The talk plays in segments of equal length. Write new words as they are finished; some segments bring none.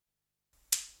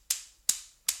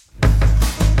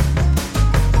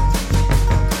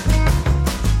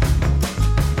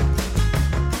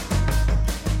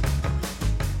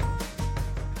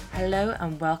Hello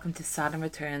and welcome to Saturn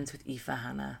Returns with Aoife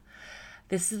Hannah.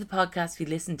 This is the podcast you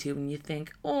listen to when you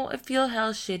think, oh, I feel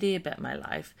hell shitty about my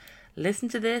life. Listen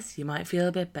to this, you might feel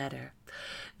a bit better.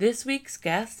 This week's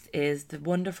guest is the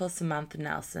wonderful Samantha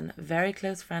Nelson, a very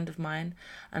close friend of mine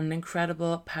and an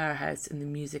incredible powerhouse in the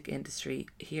music industry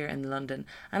here in London,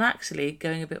 and actually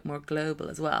going a bit more global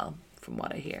as well, from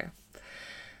what I hear.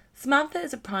 Samantha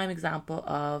is a prime example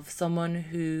of someone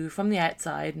who, from the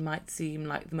outside, might seem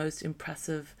like the most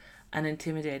impressive and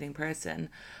intimidating person,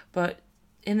 but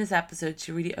in this episode she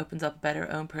really opens up about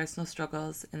her own personal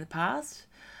struggles in the past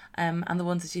and the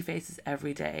ones that she faces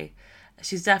every day.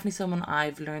 She's definitely someone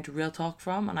I've learned real talk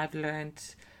from, and I've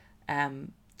learned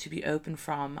to be open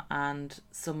from, and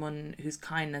someone whose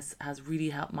kindness has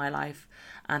really helped my life,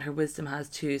 and her wisdom has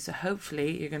too. So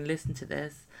hopefully you're going to listen to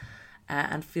this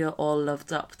and feel all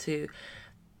loved up too.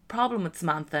 Problem with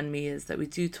Samantha and me is that we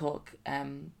do talk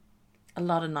a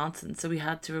lot of nonsense, so we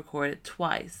had to record it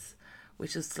twice,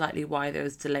 which is slightly why there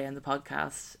was delay in the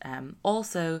podcast.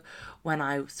 Also, when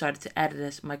I started to edit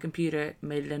it, my computer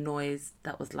made a noise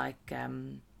that was like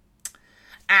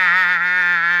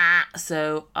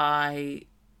so I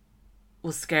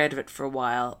was scared of it for a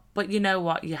while. But you know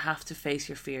what? You have to face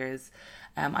your fears.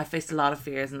 I faced a lot of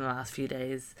fears in the last few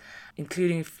days,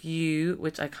 including a few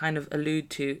which I kind of allude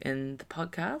to in the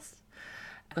podcast.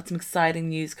 I've got some exciting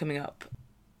news coming up,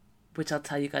 which I'll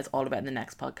tell you guys all about in the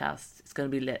next podcast. It's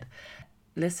going to be lit.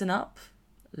 Listen up,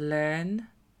 learn,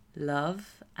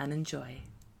 love, and enjoy.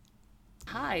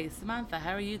 Hi, Samantha.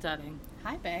 How are you, darling?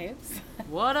 Hi, babes.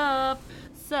 What up?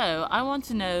 So, I want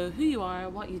to know who you are,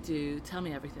 what you do. Tell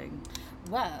me everything.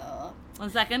 Well... 1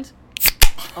 second.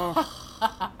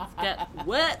 Oh, get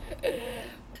wet.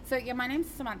 So, yeah, my name's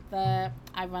Samantha.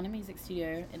 I run a music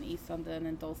studio in East London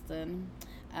and Dalston.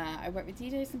 I work with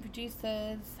DJs and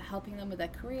producers, helping them with their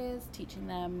careers, teaching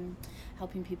them,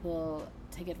 helping people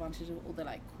take advantage of all the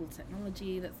like cool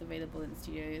technology that's available in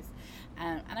studios.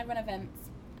 And I run events,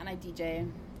 and I DJ,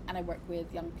 and I work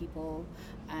with young people,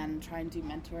 and try and do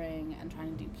mentoring, and try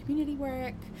and do community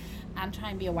work, and try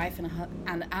and be a wife and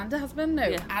a husband. No,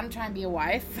 yeah. And try and be a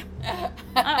wife.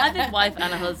 I think wife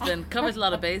and a husband covers a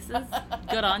lot of bases.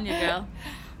 Good on you, girl.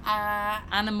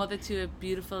 And a mother to a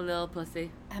beautiful little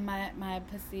pussy. And my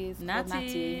pussy is called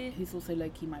Natty, who's also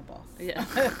low-key my boss. Yeah.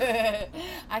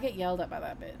 I get yelled at by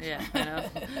that bitch. Yeah, I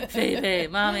know. Phoebe,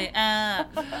 mommy.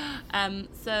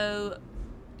 So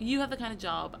you have the kind of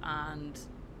job and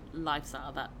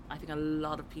lifestyle that I think a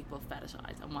lot of people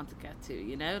fetishize and want to get to,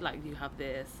 you know? Like, you have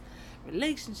this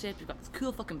relationship, you've got this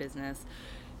cool fucking business,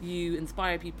 you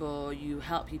inspire people, you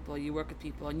help people, you work with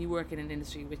people, and you work in an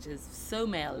industry which is so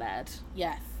male-led.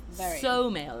 Yes, very. So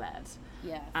male-led.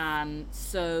 Yes. And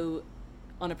so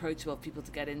unapproachable for people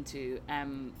to get into.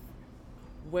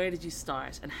 Where did you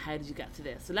start and how did you get to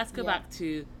this? So let's go back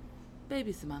to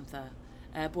baby Samantha,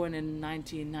 born in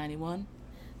 1991.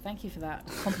 Thank you for that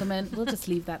compliment. We'll just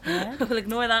leave that there. We'll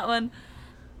ignore that one.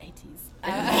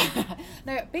 80s.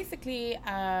 No, basically,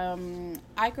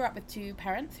 I grew up with two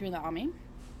parents who were in the army.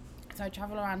 So I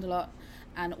travel around a lot,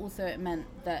 and also it meant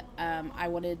that I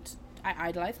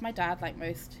idolized my dad like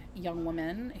most young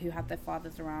women who had their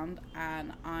fathers around,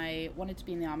 and I wanted to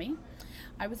be in the army.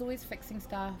 I was always fixing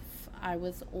stuff. I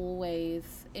was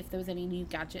always, if there was any new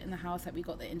gadget in the house, like we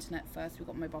got the internet first, we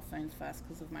got mobile phones first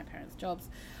because of my parents' jobs.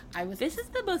 This is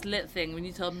the most lit thing when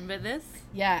you told me about this.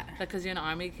 Yeah. Because you're an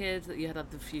army kid, that you had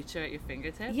the future at your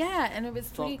fingertips. Yeah, and it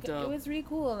was really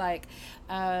cool. Like,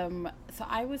 so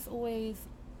I was always...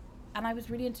 And I was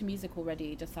really into music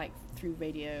already, just like through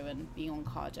radio and being on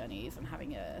car journeys and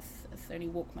having a Sony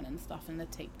Walkman and stuff and the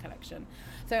tape collection.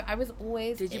 So I was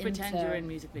always Did you pretend you were in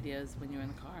music videos when you were in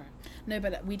the car? No,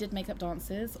 but we did makeup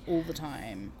dances all the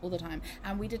time.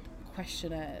 And we did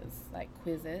questionnaires, like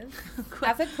quizzes.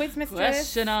 As a quiz mistress.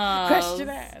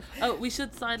 Questionnaires. Oh, we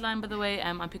should sideline, by the way.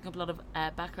 I'm picking up a lot of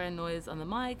background noise on the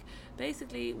mic.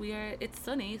 Basically, it's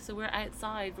sunny, so we're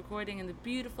outside recording in the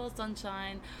beautiful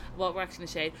sunshine. Well, we're actually in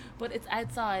the shade, but it's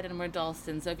outside and we're in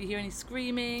Dalston. So if you hear any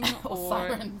screaming or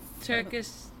sirens. Turkish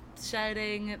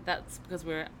shouting, that's because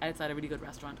we're outside a really good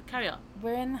restaurant. Carry on.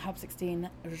 We're in Hub 16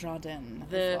 Jardin.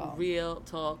 The real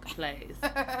talk place.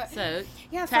 So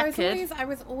yeah, so I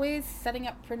was always setting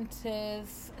up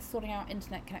printers, sorting out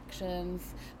internet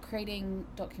connections, creating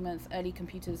documents, early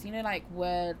computers, you know, like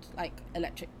Word, like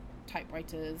electric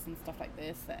typewriters and stuff like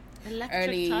this.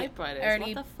 Electric typewriters?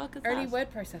 What the fuck is that? Early word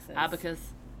processors.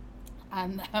 Abacus.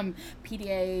 and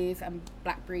PDAs and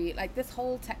BlackBerry, like this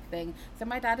whole tech thing. So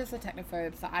my dad is a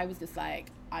technophobe, so I was just like,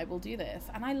 I will do this,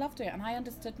 and I loved it, and I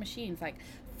understood machines, like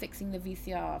fixing the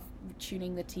VCR,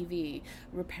 tuning the TV,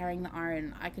 repairing the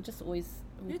iron. I could just always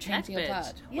changing a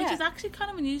plug, which is actually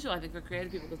kind of unusual, I think, for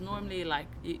creative people, because normally, like,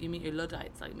 you meet your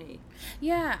Luddites like me.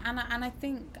 Yeah, and I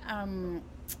think.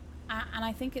 And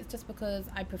I think it's just because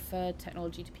I prefer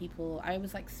technology to people. I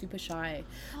was like super shy.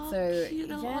 Oh, so cute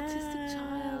little autistic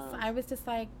child. I was just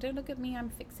like, don't look at me, I'm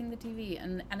fixing the TV.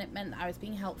 And it meant that I was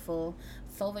being helpful,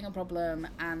 solving a problem,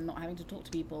 and not having to talk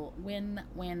to people. Win,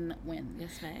 win, win.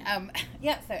 Yes, ma'am.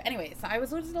 So anyway, so I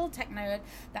was always a little tech nerd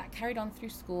that carried on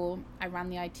through school. I ran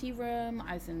the IT room.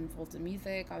 I was involved in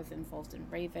music. I was involved in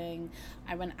raving.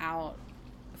 I went out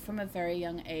from a very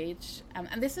young age, and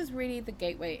this is really the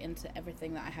gateway into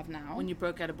everything that I have now. When you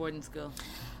broke out of boarding school?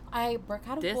 I broke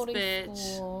out of boarding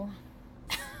school.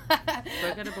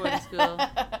 Broke out of boarding school.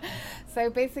 So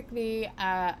basically,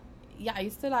 I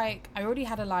used to I already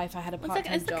had a life. I had a part-time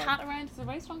job. Is the cat around? It's a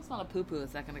very strong smell of poo-poo a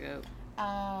second ago.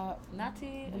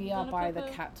 Natty, we are by the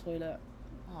cat toilet.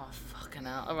 Oh, fucking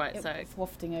hell. All right, sorry. It's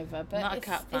wafting over, but not a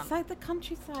cat fan. It's like the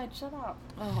countryside. Shut up.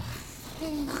 Oh.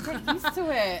 Get used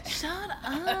to it. Shut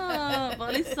up. Well,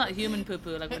 at least it's not human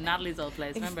poo-poo like with Natalie's old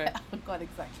place, remember? Oh God,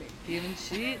 exactly. Human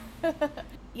shit.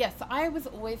 Yes, I was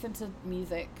always into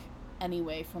music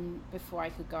anyway from before I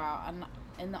could go out. And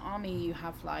in the army, you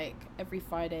have like every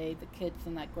Friday, the kids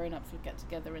and like grown-ups would get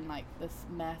together in like this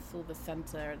mess or the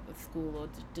center at the school or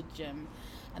the gym,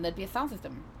 and there'd be a sound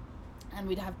system. And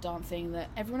we'd have dancing. That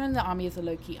everyone in the army is a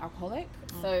low-key alcoholic,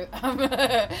 so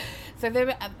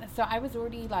so I was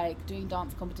already like doing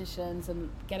dance competitions and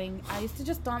I used to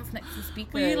just dance next to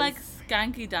speakers. Were you like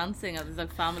skanky dancing at these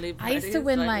like family parties? I used to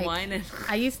win whining?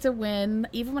 I used to win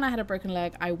even when I had a broken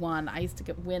leg. I won. I used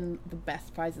to win the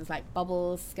best prizes, like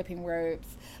bubbles, skipping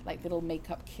ropes, like little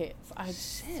makeup kits. I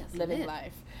was living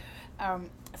life.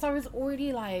 So I was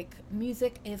already like,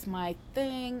 music is my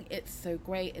thing. It's so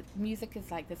great. Music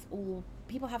is like this. All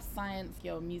people have science.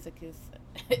 Music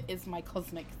is my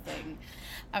cosmic thing.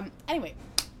 Anyway,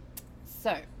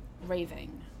 so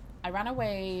raving. I ran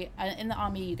away. In the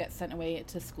army, you get sent away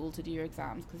to school to do your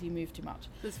exams because you move too much.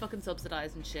 It's fucking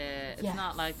subsidized and shit. It's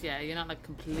not like, you're not like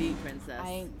complete princess.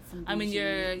 I mean,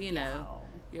 you're,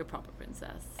 you're a proper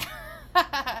princess.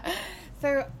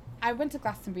 So I went to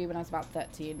Glastonbury when I was about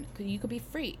 13. You could be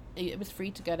free. It was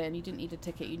free to get in. You didn't need a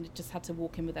ticket. You just had to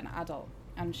walk in with an adult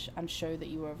and show that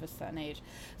you were of a certain age.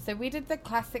 So we did the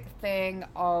classic thing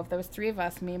of, there was 3 of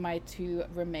us, me and my 2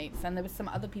 roommates, and there was some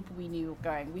other people we knew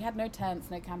going. We had no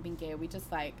tents, no camping gear. We're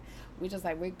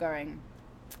going.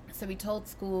 So we told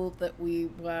school that we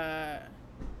were...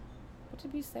 What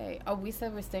did we say? Oh, we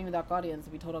said we're staying with our guardians,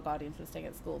 and we told our guardians we're staying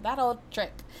at school. That old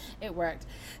trick. It worked.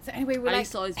 So anyway, I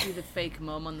used to always be the fake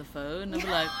mum on the phone and be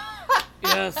like,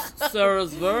 yes,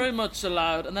 Sarah's very much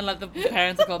allowed. And then like the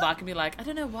parents would call back and be like, I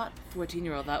don't know what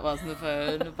 14-year-old that was on the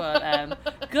phone,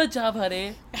 but good job,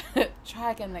 honey.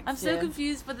 Try again next year. I'm so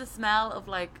confused by the smell of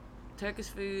like Turkish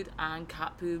food and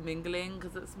cat poo mingling,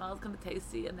 because it smells kind of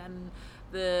tasty, and then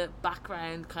the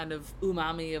background kind of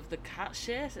umami of the cat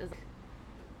shit is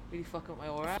really fucking up my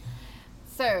aura.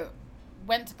 So,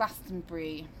 went to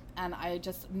Glastonbury, and I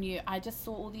just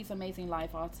saw all these amazing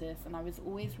live artists, and I was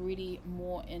always really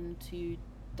more into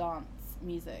dance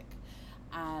music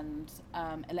and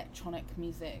electronic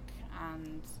music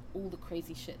and all the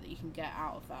crazy shit that you can get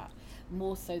out of that,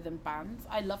 more so than bands.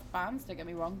 I love bands, don't get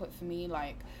me wrong, but for me,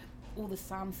 like, all the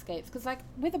soundscapes, because like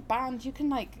with a band you can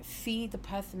like see the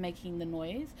person making the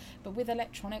noise, but with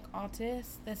electronic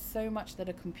artists there's so much that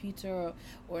a computer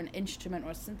or an instrument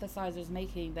or a synthesizer is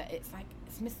making, that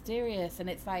it's mysterious and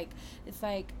it's like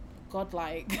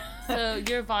godlike. So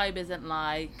your vibe isn't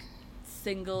like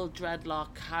single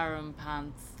dreadlock harem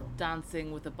pants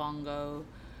dancing with a bongo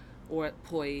or at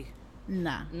poi?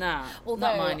 Nah. Although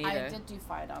not mine either. I did do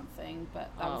fire dancing,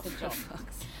 but that was a job.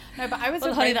 No, but I was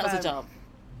well, a honey, raver. that was a job.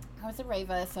 I was a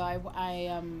raver, so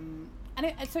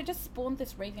so it just spawned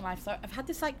this raving life. So I've had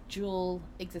this like dual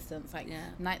existence, like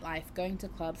nightlife, going to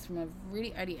clubs from a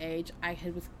really early age. I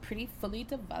was pretty fully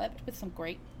developed with some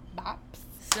great baps.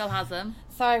 Still has them.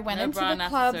 So I went into the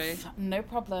clubs, necessary. No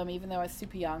problem, even though I was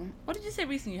super young. What did you say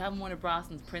recently? You haven't worn a bra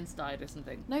since Prince died or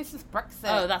something? No, since Brexit.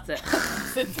 Oh, that's it.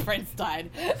 Since Prince died.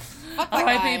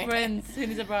 R.I.P. Prince. Who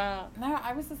needs a bra? No,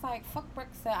 I was just like, fuck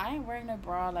Brexit. I ain't wearing no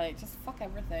bra. Like, just fuck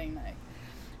everything. Like,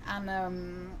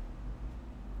 and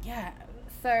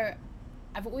so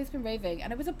I've always been raving,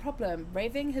 and it was a problem.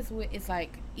 Raving is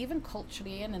like, even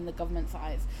culturally and in the government's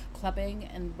eyes, clubbing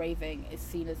and raving is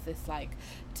seen as this like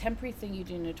temporary thing you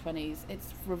do in your 20s. It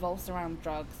revolves around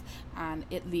drugs, and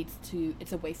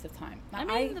it's a waste of time. Now,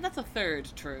 I mean, that's a third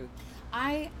true.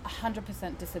 I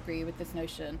 100% disagree with this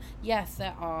notion. Yes,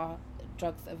 there are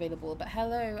drugs available, but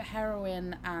hello,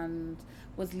 heroin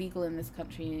was legal in this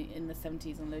country in the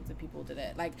 70s, and loads of people did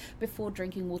it. Like, before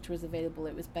drinking water was available,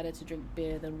 it was better to drink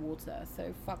beer than water.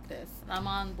 So fuck this. I'm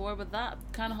on board with that.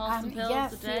 Kind of wholesome pills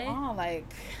yes, a day. You are. Like,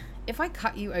 if I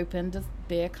cut you open, does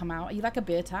beer come out? Are you like a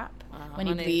beer tap when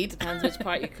you honey, bleed? Depends which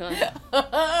part you cut.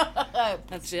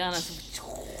 Let's be honest.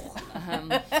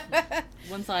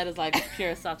 One side is like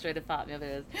pure saturated fat, and the other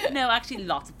is no, actually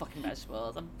lots of fucking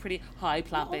vegetables. I'm pretty high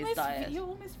plant-based diet. You're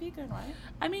almost vegan, right?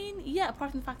 I mean, yeah,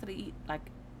 apart from the fact that I eat like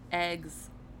eggs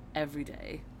every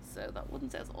day, so that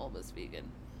wouldn't say it's almost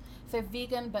vegan. So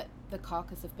vegan, but the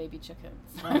carcass of baby chickens.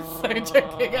 I'm so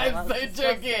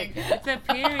joking. It's a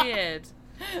period.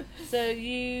 So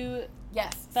you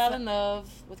fell in love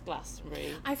with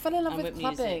Glastonbury. I fell in love with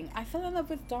clubbing. Music. I fell in love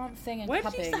with dancing and Where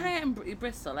clubbing. did you used to hang out in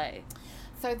Bristol, eh?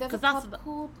 So there's a club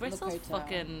called Bristol's Lakota.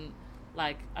 fucking,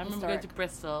 like, I remember going to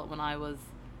Bristol when I was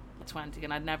 20,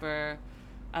 and I'd never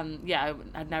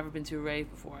been to a rave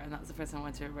before, and that was the first time I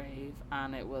went to a rave,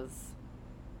 and it was...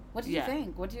 What did you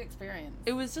think? What did you experience?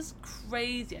 It was just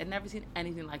crazy. I'd never seen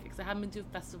anything like it, because I hadn't been to a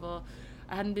festival.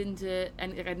 I hadn't been to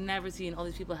any... Like, I'd never seen all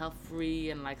these people health-free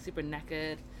and, like, super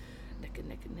naked.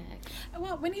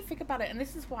 Well, when you think about it, and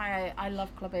this is why I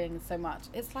love clubbing so much,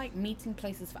 it's like meeting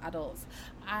places for adults.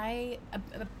 A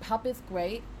pub is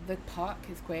great, the park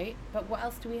is great, but what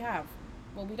else do we have?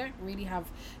 Well, we don't really have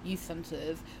youth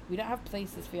centres. We don't have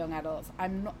places for young adults.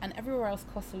 And everywhere else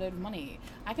costs a load of money.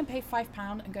 I can pay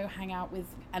 £5 and go hang out with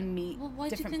and meet different people. Well, why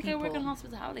do you think I work in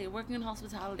hospitality? Working in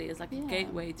hospitality is like a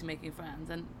gateway to making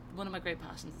friends. And one of my great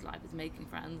passions in life is making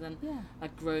friends and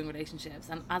like growing relationships.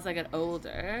 And as I get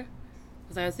older,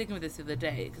 because I was thinking of this the other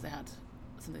day, because I had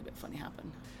something a bit funny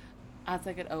happen. As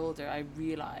I get older, I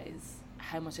realise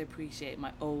how much I appreciate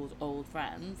my old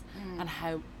friends and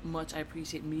how much I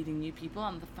appreciate meeting new people,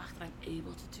 and the fact that I'm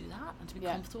able to do that and to be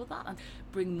comfortable with that and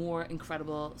bring more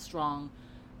incredible, strong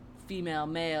female,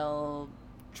 male,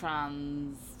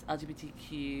 trans,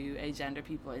 LGBTQ, agender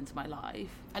people into my life.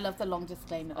 I love the long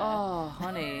disclaimer there. Oh,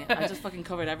 honey, I just fucking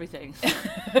covered everything.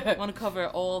 I want to cover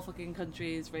all fucking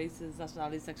countries, races,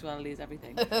 nationalities, sexualities,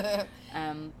 everything. But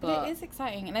it is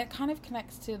exciting, and it kind of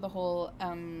connects to the whole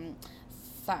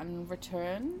Saturn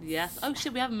return. Yes. Oh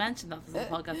shit, we haven't mentioned that. This is a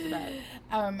podcast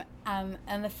about.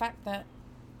 And the fact that,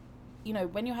 you know,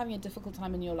 when you're having a difficult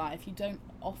time in your life, you don't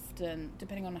often,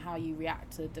 depending on how you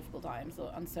react to difficult times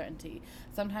or uncertainty,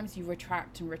 sometimes you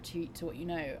retract and retreat to what you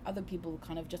know. Other people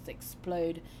kind of just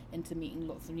explode into meeting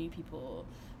lots of new people.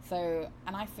 So,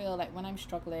 and I feel like when I'm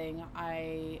struggling,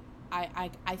 I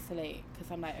isolate,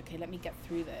 because I'm like, okay, let me get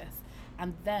through this.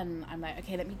 And then I'm like,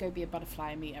 okay, let me go be a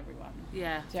butterfly and meet everyone.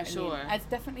 Yeah, for sure. It's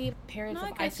definitely periods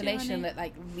of isolation that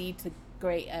like lead to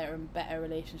greater and better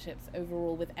relationships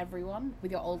overall with everyone, with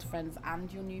your old friends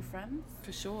and your new friends.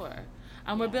 For sure.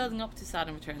 And we're building up to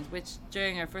Saturn Returns, which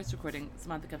during our first recording,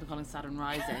 Samantha kept calling Saturn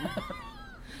Rising.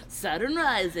 Saturn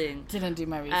Rising. Didn't do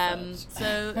my research.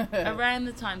 So around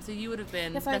the time, so you would have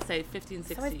been, let's say 15,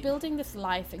 16. So I was building this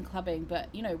life in clubbing, but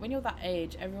you know, when you're that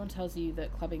age, everyone tells you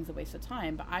that clubbing's a waste of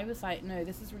time. But I was like, no,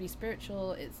 this is really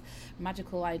spiritual. It's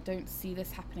magical. I don't see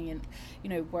this happening in, you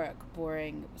know, work,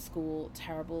 boring, school,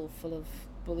 terrible, full of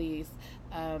bullies.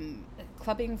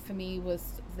 Clubbing for me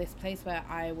was this place where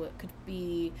I could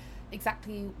be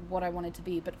exactly what I wanted to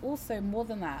be, but also more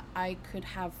than that, I could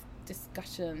have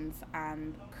discussions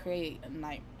and create and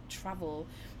like travel.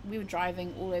 We were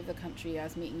driving all over the country. I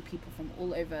was meeting people from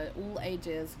all over, all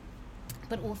ages,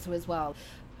 but also as well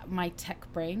my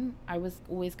tech brain. I was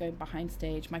always going behind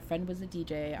stage. My friend was a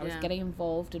DJ. I was getting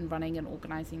involved in running and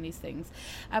organizing these things.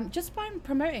 Just by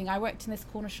promoting, I worked in this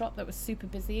corner shop that was super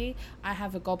busy. I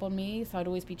have a gob on me, so I'd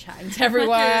always be chatting to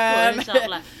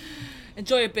everyone.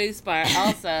 Enjoy your boost bar.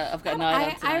 Also, I've got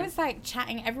I was like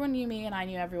chatting. Everyone knew me and I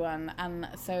knew everyone. And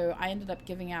so I ended up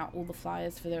giving out all the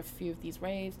flyers for a few of these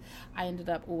raves. I ended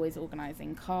up always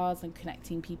organizing cars and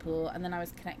connecting people. And then I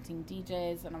was connecting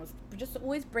DJs, and I was just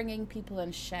always bringing people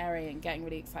and sharing and getting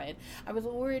really excited. I was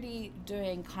already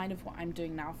doing kind of what I'm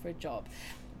doing now for a job.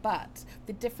 But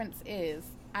the difference is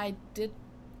I did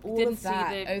all of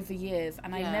that over years,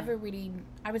 and I never really,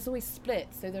 I was always split,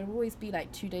 so there would always be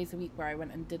like 2 days a week where I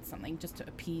went and did something just to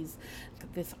appease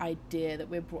this idea that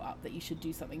we're brought up that you should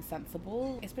do something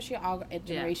sensible, especially our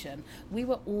generation. We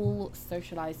were all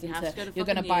socialized into, you're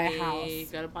going to buy a house. You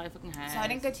got to buy a fucking house. So I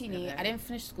didn't go to uni, I didn't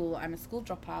finish school, I'm a school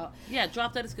dropout. Yeah,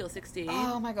 dropped out of school at 16.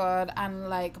 Oh my God, and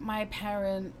like my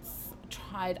parents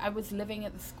tried, I was living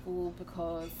at the school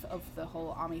because of the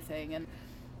whole army thing, and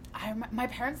my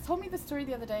parents told me the story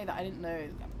the other day that I didn't know.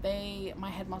 My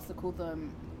headmaster called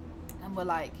them and were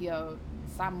like, yo,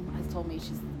 Sam has told me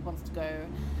she wants to go,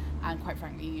 and quite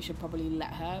frankly you should probably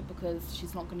let her because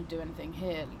she's not going to do anything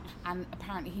here. And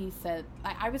apparently he said,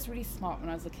 like, I was really smart when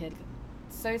I was a kid,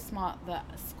 so smart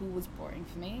that school was boring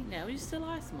for me. Yeah, well, you still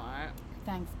are smart.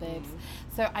 Thanks, babes.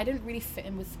 So I didn't really fit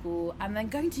in with school, and then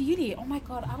going to uni, oh my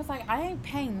God, I was like, I ain't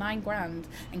paying $9,000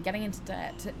 and getting into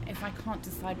debt if I can't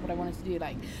decide what I wanted to do.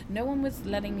 Like, no one was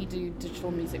letting me do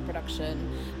digital music production.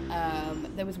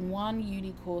 There was one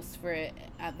uni course for it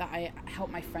that I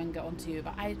helped my friend get onto,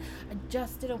 but I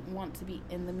just didn't want to be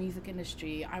in the music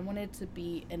industry. I wanted to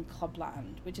be in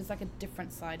clubland, which is like a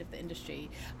different side of the industry.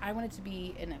 I wanted to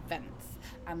be in events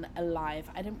and alive.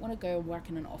 I didn't want to go and work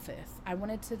in an office. I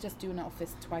wanted to just do an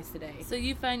office twice a day. So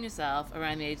you found yourself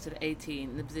around the age of 18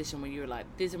 in the position where you were like,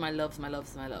 these are my loves, my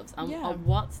loves, my loves. And at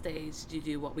what stage do you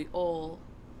do what we all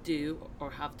do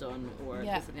or have done or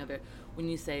this and the other, when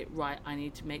you say, right, I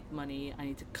need to make money, I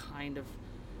need to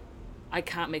I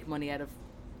can't make money out of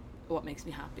what makes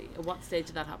me happy? At what stage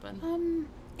did that happen?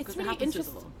 It's really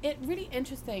interesting. It's really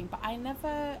interesting, but I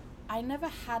never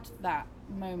had that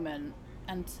moment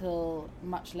until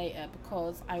much later,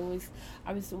 because I was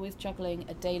always juggling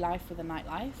a day life with a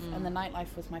nightlife, and the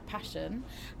nightlife was my passion,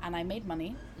 and I made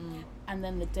money, and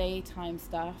then the daytime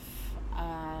stuff,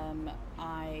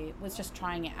 I was just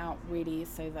trying it out really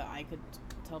so that I could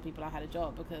tell people I had a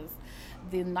job, because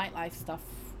the nightlife stuff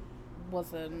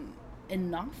wasn't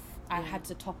enough. I had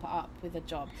to top it up with a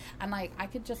job, and I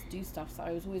could just do stuff. So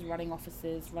I was always running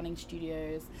offices, running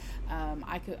studios.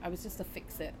 I was just a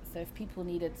fix-it. So if people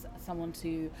needed someone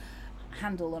to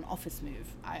handle an office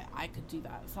move, I could do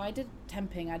that. So I did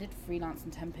temping. I did freelance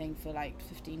and temping for like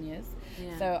 15 years.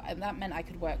 Yeah. So that meant I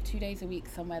could work 2 days a week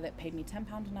somewhere that paid me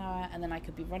 £10 an hour, and then I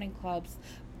could be running clubs,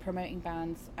 promoting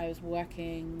bands. I was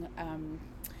working.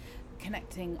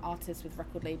 Connecting artists with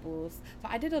record labels. So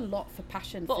I did a lot for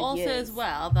passion for years. But also as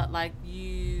well that like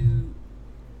you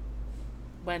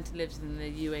went and lived in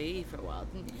the UAE for a while,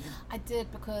 didn't you? I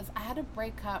did, because I had a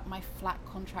breakup, my flat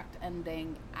contract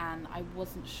ending, and I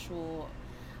wasn't sure.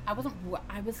 I was like...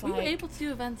 Were you able to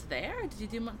do events there? Did you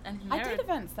do anything there? I did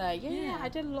events there, yeah. I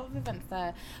did a lot of events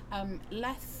there.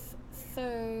 Less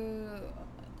so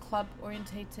club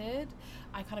orientated.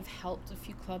 I kind of helped a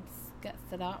few clubs get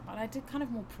set up, and I did kind of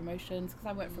more promotions because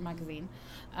I worked for a magazine,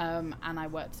 and I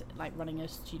worked like running a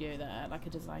studio there, like a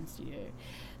design studio.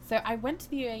 So I went to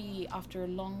the UAE after a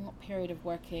long period of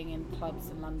working in clubs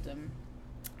in London.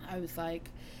 I was like,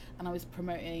 and I was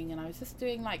promoting, and I was just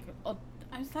doing like,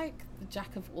 I was like the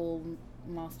jack of all,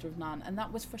 master of none, and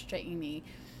that was frustrating me.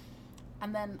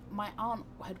 And then my aunt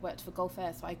had worked for Gulf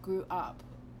Air, so I grew up,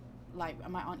 like,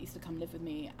 my aunt used to come live with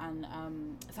me, and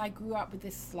so I grew up with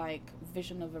this like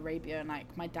vision of Arabia, and like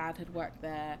my dad had worked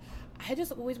there. I had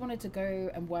just always wanted to go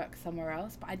and work somewhere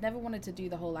else, but I'd never wanted to do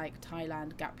the whole like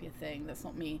Thailand gap year thing. That's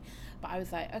not me. But I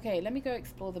was like, okay, let me go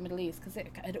explore the Middle East, because it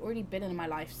had already been in my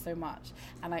life so much.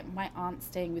 And like my aunt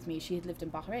staying with me, she had lived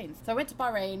in Bahrain, so I went to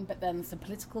Bahrain, but then some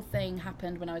political thing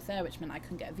happened when I was there, which meant I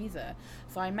couldn't get a visa.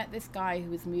 So I met this guy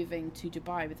who was moving to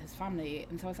Dubai with his family,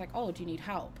 and so I was like, oh, do you need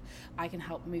help? I can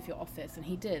help move your office. And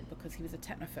he did, because he was a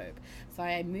technophobe. So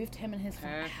I moved him and his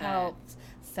family, helped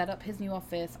set up his new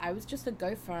office. I was just a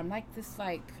gopher. I'm like this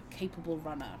like capable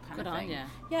runner kind of thing.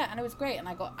 Yeah, and it was great. And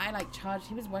I like charged,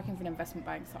 he was working for an investment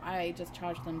bank, so I just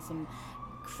charged them some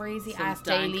crazy ass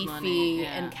daily fee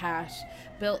in cash,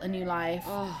 built a new life.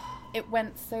 It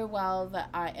went so well that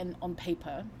on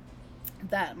paper,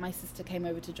 that my sister came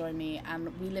over to join me,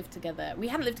 and we lived together. We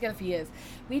hadn't lived together for years.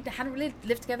 We hadn't really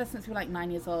lived together since we were like 9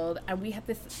 years old, and we had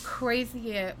this crazy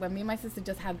year when me and my sister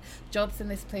just had jobs in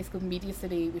this place called Media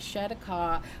City. We shared a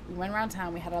car, we went around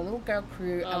town, we had our little girl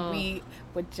crew, and we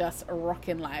were just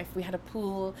rocking life. We had a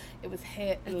pool. It was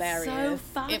hilarious. So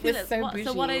fabulous. It was so bougie.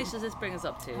 So what age does this bring us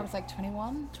up to? I was like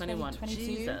 21. 22.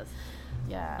 Jesus.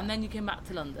 Yeah. And then you came back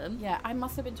to London. Yeah, I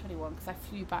must have been 21, because I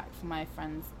flew back for my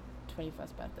friend's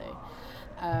 21st birthday.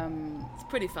 It's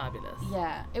pretty fabulous.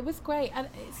 Yeah, it was great, and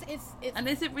it's. And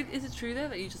is it true though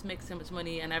that you just make so much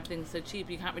money and everything's so cheap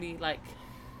you can't really like,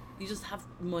 you just have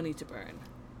money to burn?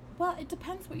 Well, it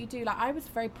depends what you do. Like, I was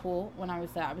very poor when I was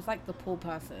there. I was like the poor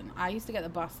person. I used to get the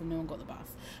bus and no one got the bus.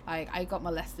 Like, I got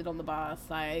molested on the bus.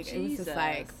 Like, Jesus. It was just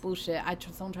like bullshit.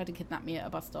 Someone tried to kidnap me at a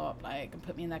bus stop, like, and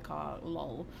put me in their car.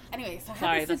 Lol. Anyway, so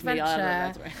I had this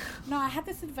adventure. No, I had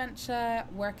this adventure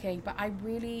working, but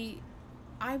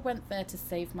I went there to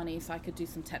save money so I could do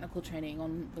some technical training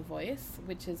on The Voice,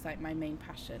 which is like my main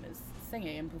passion, is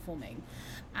singing and performing.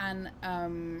 And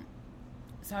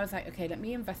so I was like, okay, let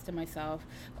me invest in myself.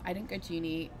 I didn't go to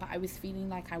uni, but I was feeling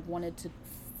like I wanted to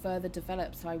further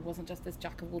develop, so I wasn't just this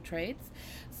jack of all trades.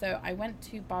 So I went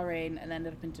to Bahrain and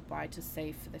ended up in Dubai to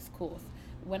save for this course.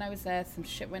 When I was there, some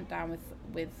shit went down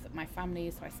with my family,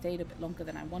 so I stayed a bit longer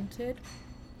than I wanted.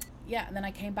 Yeah, and then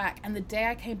I came back, and the day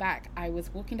I came back, I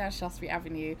was walking down Shaftesbury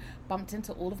Avenue, bumped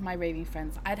into all of my raving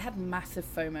friends. I'd had massive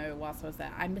FOMO whilst I was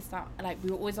there. I missed out, like,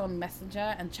 we were always on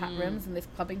Messenger and chat rooms and this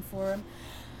clubbing forum,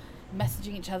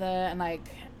 messaging each other, and like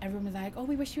everyone was like, oh,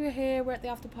 we wish you were here, we're at the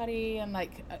after party, and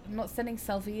like not sending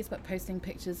selfies but posting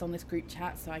pictures on this group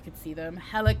chat so I could see them.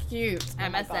 Hella cute.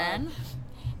 MSN?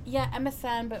 Yeah,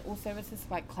 MSN, but also it was this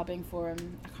like clubbing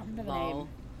forum. I can't remember the name.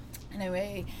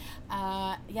 Anyway,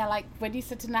 yeah, like when you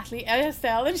said to Natalie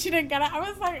ASL and she didn't get it, I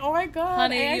was like, oh my god,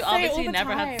 honey, ASA you obviously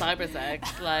never time. had cyber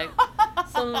sex. Like,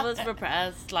 some of us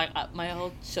repressed, like my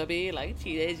whole chubby like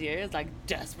teenage years, like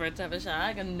desperate to have a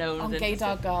shag, and no one's on interested. Gay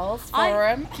Dog Girls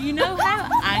forum. Do you know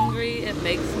how angry it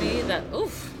makes me that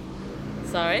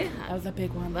sorry, that was a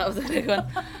big one.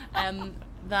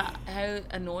 That how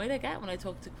annoyed I get when I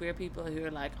talk to queer people who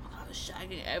are like, oh, I was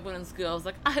shagging everyone in school. I was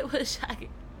like, I was shagging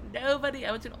nobody.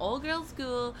 I went to an all-girls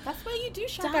school. That's where you do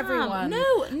shag everyone.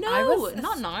 No,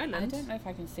 not in Ireland. I don't know if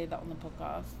I can say that on the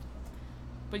podcast.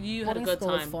 But you had a good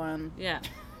time. Fun. Yeah.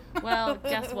 Well,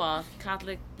 guess what?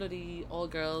 Catholic bloody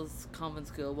all-girls convent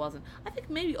school wasn't. I think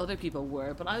maybe other people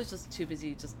were, but I was just too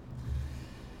busy just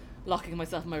locking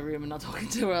myself in my room and not talking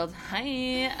to the world.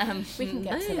 Hi. We can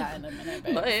get to that in a minute,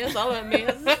 babe. It's all about me.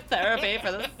 This is therapy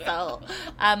for the soul.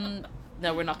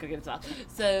 No, we're not going to get into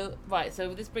that. So, right,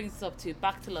 so this brings us up to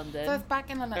back to London. So I was back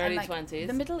in London. Early and, like, 20s.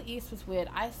 The Middle East was weird.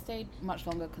 I stayed much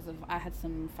longer because I had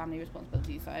some family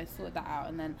responsibilities, so I sorted that out.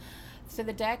 And then, so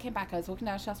the day I came back, I was walking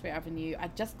down Shaftesbury Avenue. I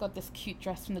just got this cute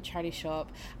dress from the charity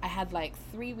shop. I had like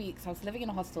 3 weeks. I was living in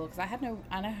a hostel because I had no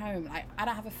home. Like, I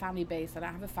don't have a family base. I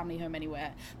don't have a family home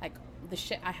anywhere. Like, the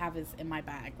shit I have is in my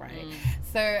bag, right?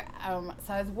 So I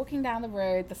was walking down the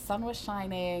road, the sun was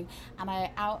shining, and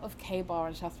out of K-Bar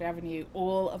on Shaftesbury Avenue,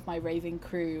 all of my raving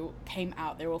crew came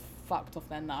out. They were all fucked off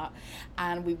their nut,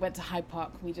 and we went to Hyde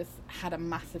Park. We just had a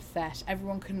massive sesh.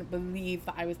 Everyone couldn't believe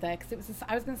that I was there because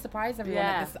I was going to surprise everyone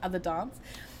at this other dance.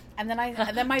 And then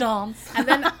my dance. And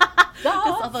then this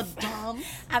other dance.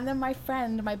 And then my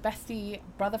friend, my bestie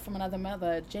brother from another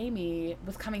mother, Jamie,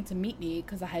 was coming to meet me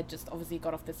because I had just obviously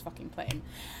got off this fucking plane,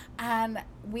 and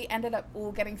we ended up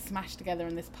all getting smashed together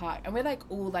in this park. And we're like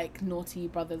all like naughty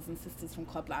brothers and sisters from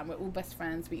Clubland. We're all best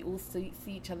friends. We all see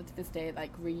each other to this day at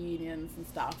like reunions and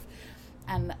stuff.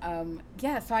 And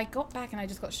so I got back and I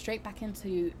just got straight back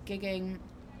into gigging.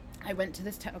 I went to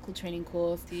this technical training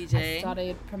course. DJ. I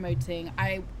started promoting.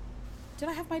 Did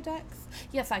I have my decks?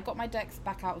 Yes, I got my decks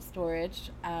back out of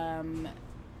storage.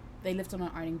 They lived on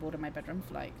an ironing board in my bedroom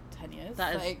for like 10 years.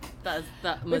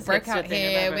 We broke out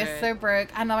here. We're so broke.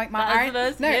 And like my iron.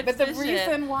 No, but the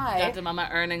reason why. Got them on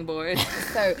my ironing board.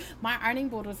 So my ironing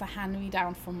board was a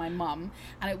hand-me-down from my mum,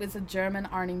 and it was a German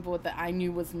ironing board that I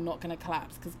knew was not going to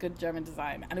collapse because good German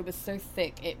design. And it was so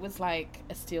thick. It was like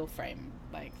a steel frame,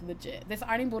 like legit. This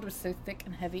ironing board was so thick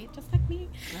and heavy, just like me.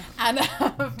 And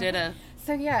Ditto.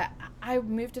 So yeah, I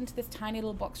moved into this tiny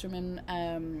little box room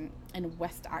in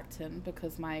West Acton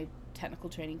because my technical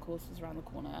training course was around the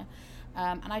corner,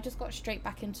 and I just got straight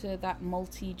back into that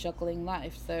multi-juggling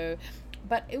life. So,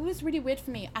 but it was really weird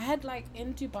for me. I had like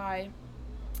in Dubai,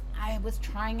 I was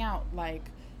trying out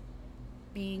like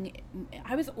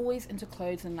I was always into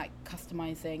clothes and like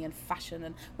customizing and fashion,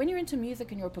 and when you're into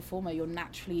music and you're a performer, you're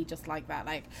naturally just like that.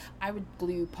 Like I would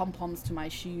glue pom-poms to my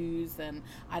shoes, and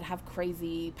I'd have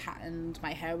crazy patterned,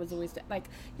 my hair was always like,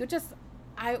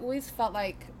 I always felt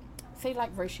like, say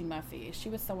like Roisin Murphy, she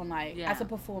was someone like, as a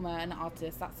performer and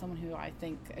artist, that's someone who I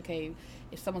think, okay,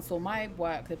 if someone saw my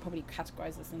work, they'd probably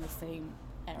categorize us in the same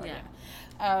area.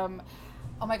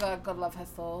 Oh my god, God love her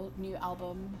soul. New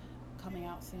album coming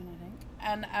out soon, I think.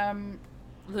 And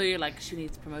so you're like, she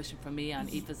needs promotion from me on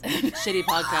Aoife's shitty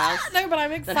podcast. No, but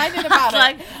I'm excited about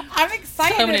it. I'm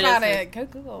excited about it. Go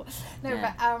Google. No,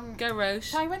 but go Roche.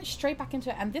 So I went straight back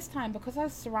into it, and this time because I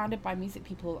was surrounded by music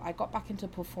people, I got back into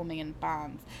performing in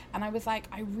bands, and I was like,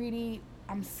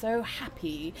 I'm so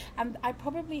happy. And I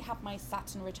probably had my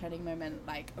Saturn returning moment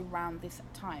like around this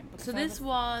time. So this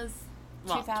was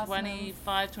what,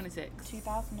 25, 26?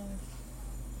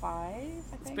 2005, I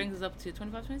think. This brings us up to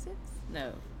 25, 26?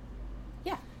 No.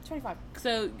 Yeah, 25.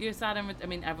 So your Saturn, I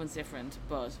mean, everyone's different,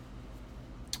 but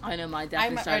I know mine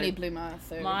definitely I'm an early bloomer,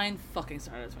 so... Mine fucking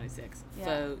started at 26. Yeah.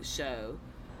 Faux show.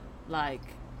 Like,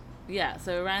 yeah,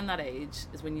 so around that age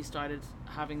is when you started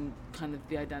having kind of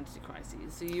the identity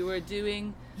crises. So you were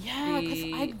doing because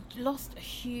I lost a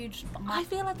huge... I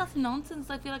feel like that's nonsense.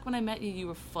 I feel like when I met you, you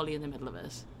were fully in the middle of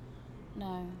it.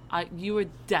 No. You were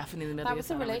definitely in the middle that of it.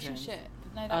 That was a relationship.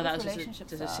 No, that was relationship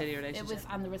just a shitty relationship. It was,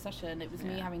 and the recession. It was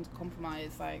me having to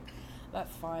compromise. Like,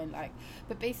 that's fine. Like,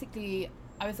 but basically,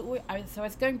 I was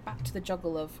going back to the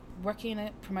juggle of working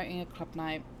at promoting a club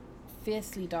night,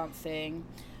 fiercely dancing.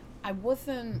 I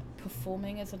wasn't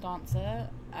performing as a dancer,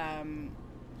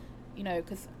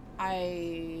 because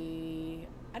I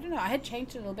don't know, I had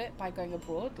changed a little bit by going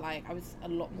abroad. Like, I was a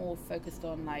lot more focused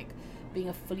on, like, being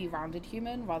a fully rounded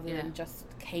human rather than just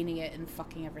caning it and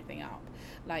fucking everything up.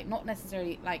 Like, not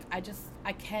necessarily, like,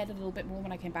 I cared a little bit more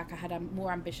when I came back. I had more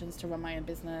ambitions to run my own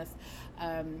business.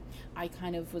 I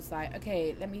kind of was like,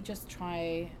 okay, let me just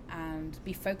try and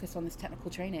be focused on this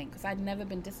technical training, because I'd never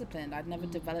been disciplined. I'd never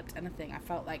developed anything. I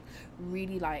felt like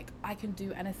really like I can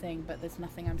do anything, but there's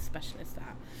nothing I'm specialist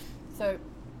at. So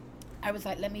I was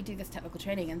like, let me do this technical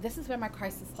training. And this is where my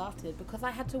crisis started, because I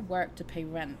had to work to pay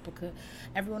rent, because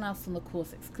everyone else on the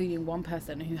course, excluding one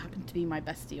person who happened to be my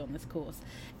bestie on this course,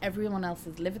 everyone else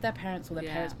has lived with their parents or their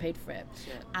parents paid for it.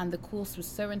 Shit. And the course was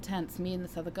so intense. Me and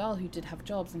this other girl who did have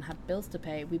jobs and had bills to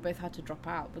pay, we both had to drop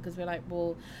out, because we're like,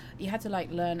 well, you had to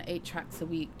like learn 8 tracks a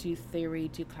week, do theory,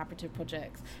 do collaborative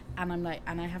projects. And I'm like,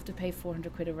 and I have to pay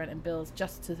 400 quid of rent and bills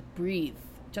just to breathe,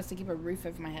 just to keep a roof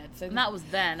over my head. So and that was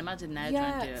then. Imagine now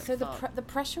trying to do it. So the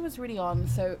pressure was really on.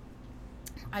 So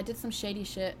I did some shady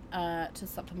shit to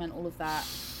supplement all of that,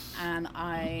 and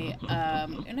I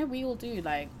we all do,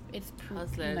 like, it's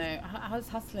hustling. I was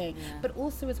hustling, but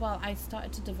also as well I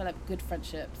started to develop good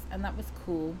friendships, and that was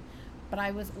cool. But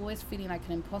I was always feeling like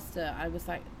an imposter. I was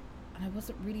like, and I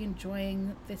wasn't really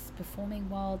enjoying this performing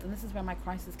world, and this is where my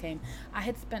crisis came. I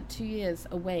had spent 2 years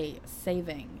away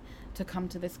saving to come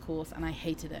to this course, and I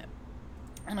hated it.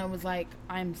 And I was like,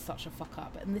 I'm such a fuck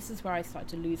up. And this is where I started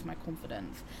to lose my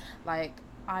confidence. Like,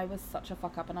 I was such a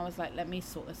fuck up, and I was like, let me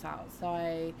sort this out.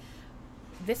 So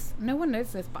no one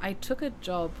knows this, but I took a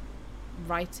job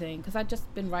writing, because I'd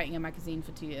just been writing a magazine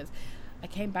for 2 years. I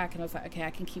came back and I was like, okay,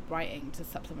 I can keep writing to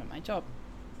supplement my job.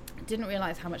 Didn't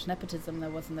realize how much nepotism there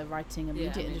was in the writing and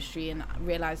media industry, and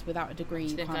realized without a degree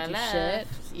you can't do shit.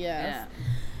 Yes. Yeah.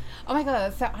 Oh my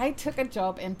god, so I took a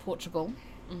job in Portugal,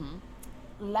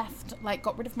 left, like,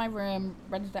 got rid of my room,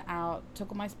 rented it out, put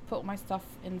all my stuff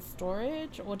in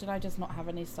storage, or did I just not have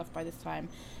any stuff by this time?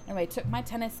 Anyway, took my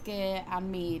tennis gear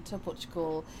and me to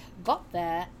Portugal, got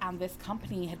there, and this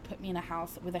company had put me in a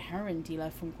house with a heroin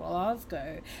dealer from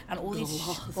Glasgow, and all these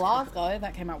Glasgow,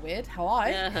 that came out weird. Hello?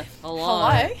 Yeah,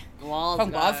 hello? Glasgow.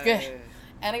 From Glasgow.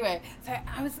 Anyway, so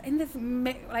I was in this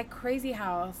like crazy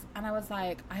house, and I was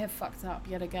like, I have fucked up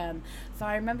yet again. So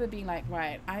I remember being like,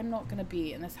 right, I'm not going to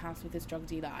be in this house with this drug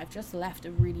dealer. I've just left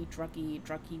a really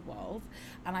druggy world,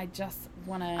 and I just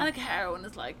want to... And like heroin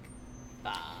is like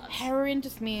bad. Heroin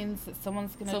just means that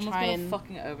someone's going to try and...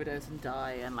 fucking overdose and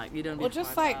die, and like you don't need or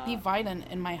just like be violent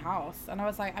in my house. And I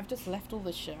was like, I've just left all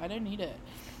this shit. I don't need it.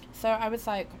 So I was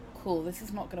like, cool, this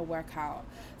is not going to work out.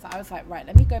 So I was like, right,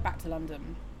 let me go back to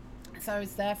London. So I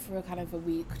was there for a kind of a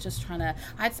week, just trying to...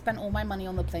 I'd spent all my money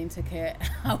on the plane ticket.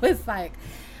 I was like...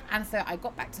 And so I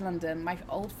got back to London. My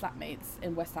old flatmates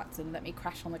in West Acton let me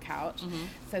crash on the couch.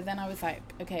 So then I was like,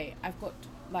 okay, I've got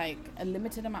like a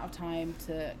limited amount of time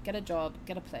to get a job,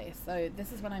 get a place. So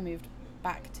this is when I moved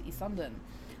back to East London.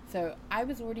 So I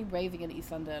was already raving in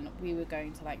East London. We were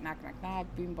going to like Nag,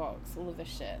 Boombox, all of this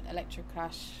shit. Electric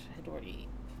Crash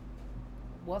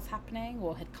was happening,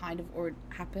 or had kind of already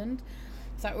happened.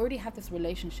 So I already had this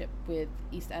relationship with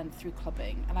East End through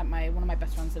clubbing, and like one of my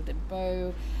best friends lived in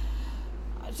Bow.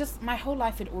 Just my whole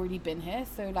life had already been here,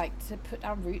 so like to put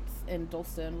down roots in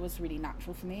Dalston was really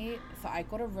natural for me. So I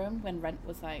got a room when rent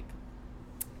was like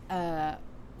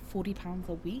 £40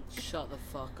 a week. Shut the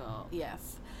fuck up.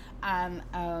 Yes. And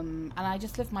I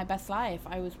just lived my best life.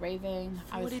 I was raving.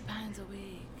 £40 a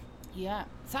week. Yeah.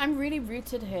 So I'm really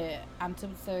rooted here, and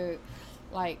so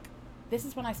like this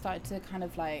is when I started to kind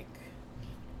of like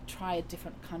try a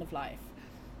different kind of life.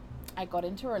 I got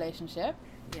into a relationship,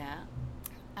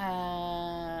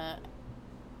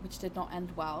 which did not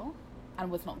end well.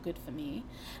 and was not good for me.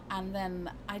 And then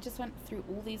I just went through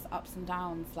all these ups and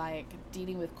downs, like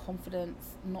dealing with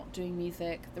confidence, not doing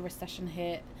music. The recession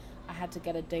hit. I had to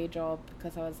get a day job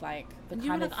because I was like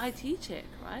you were like IT chick,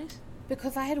 right?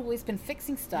 Because I had always been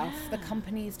fixing stuff. The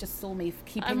companies just saw me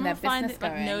keeping their business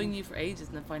going. Like knowing you for ages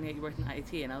and then finding out you worked in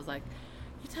IT, and I was like,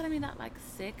 you're telling me that like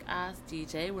sick ass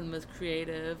DJ, one of the most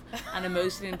creative and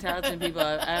emotionally intelligent people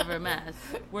I've ever met,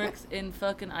 works in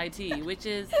fucking IT, which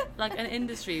is like an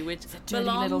industry which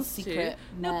belongs to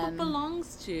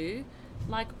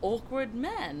like awkward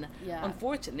men. Yeah.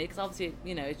 Unfortunately, because obviously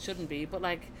it shouldn't be, but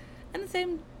like at the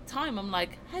same time I'm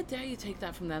like, how dare you take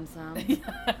that from them, Sam?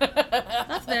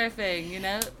 That's their thing,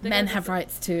 Men have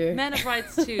rights too. Men have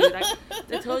rights too. Like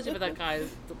they told you about that guy,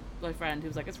 my friend, who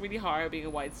was like, it's really hard being a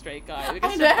white straight guy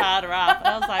because it's a bad rap. And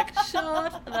I was like,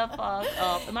 shut the fuck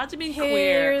up. Imagine being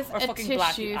queer or fucking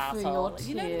black, you asshole.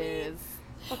 You know what I mean?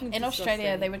 Fucking in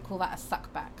Australia, they would call that a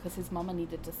suck back because his mama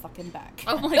needed to suck him back.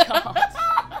 Oh my god.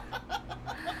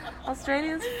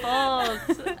 Australia's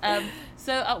fucked.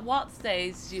 So at what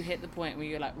stage do you hit the point where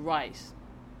you're like, right,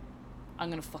 I'm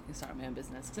going to fucking start my own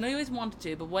business? Because I know you always wanted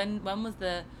to, but when was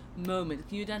the moment?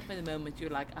 Can you identify the moment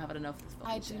you're like, I've had enough of this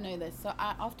fucking shit? I do know this. So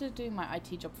after doing my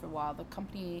IT job for a while, the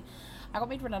company, I got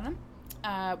made redundant,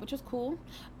 which was cool.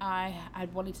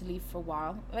 I'd wanted to leave for a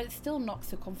while, but it still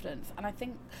knocks your confidence. And I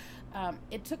think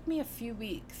it took me a few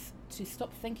weeks to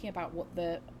stop thinking about what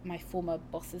my former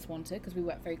bosses wanted, because we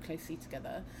worked very closely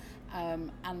together,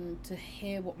 and to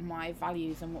hear what my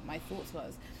values and what my thoughts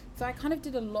was. So I kind of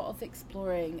did a lot of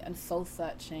exploring and soul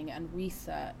searching and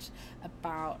research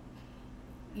about,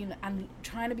 and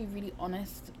trying to be really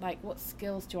honest, like what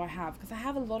skills do I have? Because I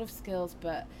have a lot of skills,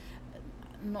 but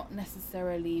not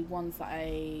necessarily ones that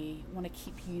I want to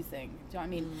keep using. Do you know what I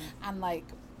mean? And like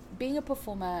being a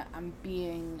performer and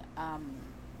being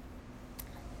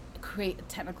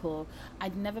technical,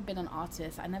 I'd never been an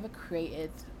artist. I never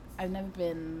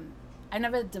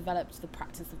developed the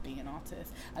practice of being an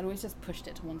artist. I'd always just pushed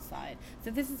it to one side.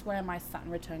 So this is where my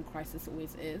Saturn return crisis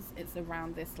always is. It's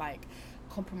around this like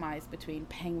compromise between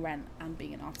paying rent and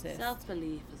being an artist.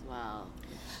 Self-belief as well.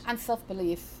 And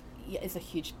self-belief is a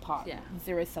huge part. Yeah.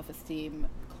 Zero self-esteem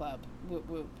club. Whoop,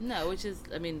 whoop. No, which is,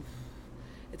 I mean,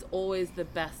 it's always the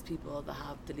best people that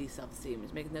have the least self-esteem,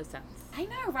 which makes no sense. I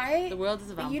know, right? The world is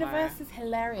a vampire. The universe is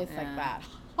hilarious like that.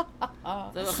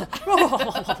 Oh,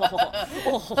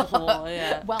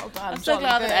 yeah. Well done. I'm so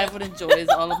glad that everyone enjoys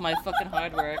all of my fucking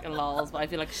hard work and lols, but I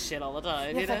feel like shit all the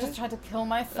time. Yes, I just tried to kill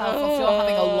myself. I feel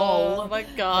having a lol. Oh my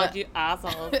god, you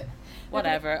assholes.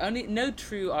 Whatever. Only no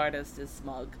true artist is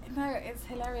smug. No, it's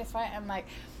hilarious, right? I'm like,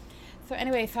 so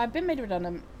anyway, so I've been made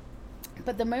redundant,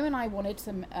 but the moment I wanted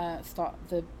to start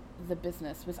the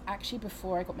business was actually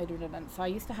before I got made redundant. So I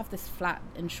used to have this flat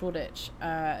in Shoreditch,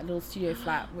 a little studio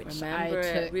flat, which I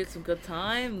took. We had some good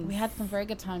times. We had some very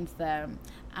good times there,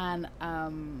 and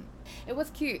it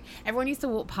was cute. Everyone used to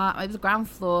walk past. It was a ground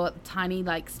floor, tiny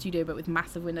like studio, but with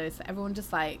massive windows. So everyone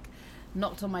just like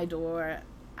knocked on my door,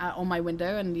 on my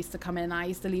window, and used to come in. I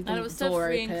used to leave the door open. And it was so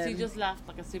freeing because you just left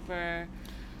like a super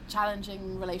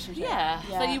challenging relationship. Yeah.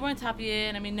 So you weren't happy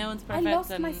in. I mean, no one's perfect. I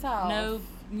lost myself. No.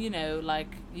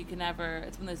 Like you can never.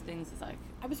 It's one of those things. It's like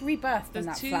I was rebirthed in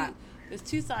that flat. There's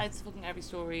two sides to fucking every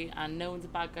story, and no one's a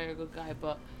bad guy or a good guy.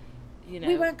 But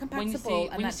we weren't compatible,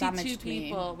 and that damaged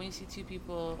me. When you see two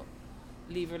people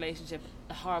leave a relationship,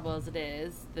 horrible as it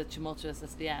is, the tumultuous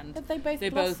at the end, but they both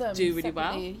do really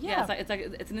well. Yeah,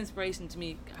 it's an inspiration to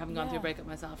me, having gone through a breakup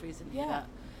myself recently. Yeah.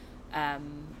 That,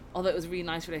 although it was a really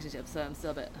nice relationship, so I'm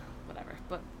still a bit whatever.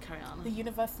 But carry on. The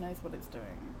universe knows what it's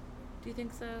doing. Do you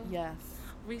think so? Yes.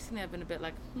 Recently I've been a bit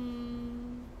like,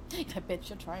 I bet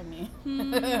you're trying me.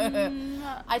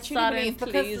 I truly believe,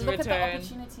 because look at the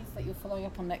opportunities that you're following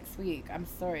up on next week. I'm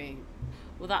sorry.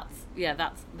 Well, that's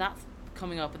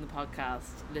coming up in the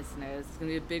podcast, listeners. It's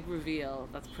going to be a big reveal.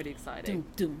 That's pretty exciting.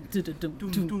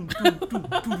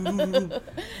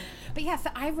 But yeah,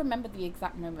 so I remember the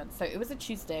exact moment. So it was a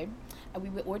Tuesday, and we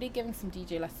were already giving some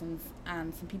DJ lessons,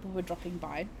 and some people were dropping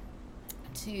by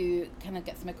to kind of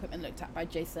get some equipment looked at by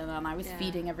Jason, and I was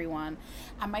feeding everyone.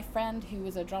 And my friend, who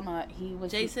was a drummer,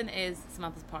 Jason is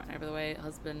Samantha's partner, by the way,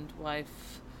 husband,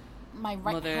 wife, my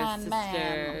right mother, hand sister,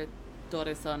 man,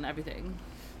 daughter, son, everything.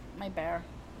 My bear,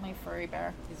 my furry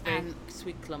bear. He's a very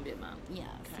sweet Colombian man. Yeah,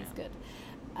 he's good.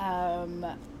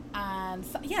 And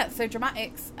so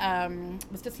Dramatics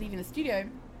was just leaving the studio.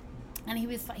 And he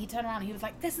turned around and he was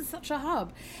like, this is such a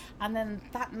hub. And then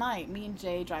that night, me and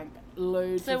Jay drank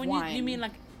loads of wine. So you mean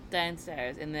like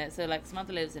downstairs in the... So like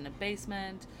Samantha lives in a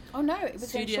basement. Oh no, it was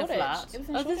studio in Shoreditch. Flat.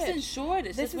 It was in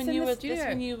Shoreditch. This is in Shoreditch. This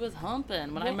when you was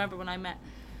humping. I remember when I met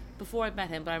before I met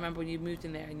him, but I remember when you moved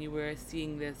in there and you were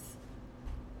seeing this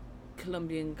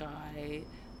Colombian guy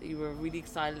that you were really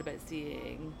excited about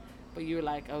seeing, but you were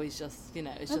like, oh, he's just, you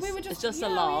know, it's just a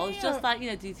lull. It's just like,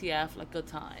 you know, DTF, like good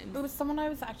times. It was someone I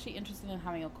was actually interested in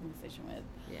having a conversation with.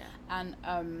 Yeah. And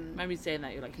remember you saying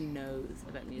that, you're like, he knows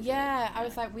about music. Yeah, I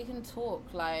was like, we can talk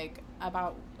like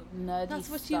about nerdy stuff. That's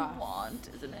what you want,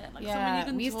 isn't it? Like yeah, someone you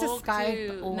can we used talk to Skype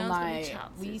to, all knows night.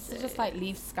 We used to just like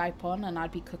leave Skype on, and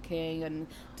I'd be cooking and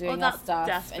doing our stuff.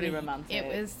 That's desperately romantic.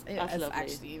 It was lovely.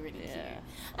 actually really cute.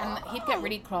 And he'd get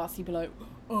really cross. He'd be like,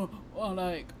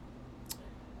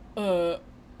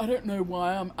 I don't know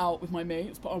why I'm out with my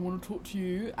mates, but I want to talk to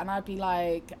you. And I'd be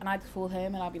like, and I'd call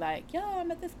him, and I'd be like, yeah, I'm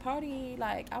at this party.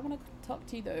 Like, I want to talk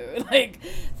to you though. Like,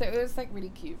 so it was like really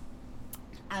cute.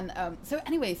 And so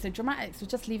anyway, so Dramatics was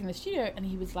just leaving the studio, and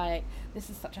he was like, this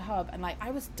is such a hub. And like,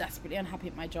 I was desperately unhappy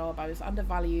at my job. I was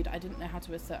undervalued. I didn't know how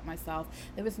to assert myself.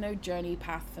 There was no journey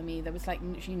path for me. There was like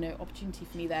literally no opportunity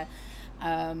for me there.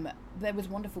 There was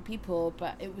wonderful people,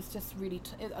 but it was just really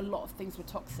a lot of things were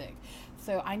toxic.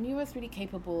 So I knew I was really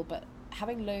capable, but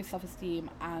having low self-esteem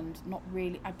and not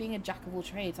really being a jack of all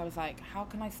trades, I was like, how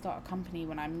can I start a company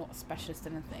when I'm not a specialist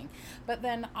in anything? But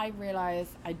then I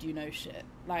realized I do know shit.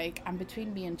 Like, and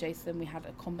between me and Jason, we had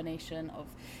a combination of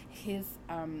his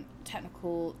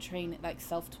technical training, like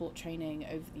self-taught training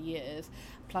over the years,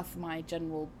 plus my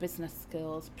general business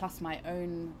skills, plus my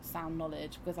own sound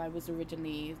knowledge, because I was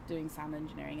originally doing sound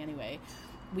engineering anyway.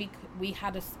 We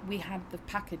had the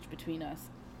package between us,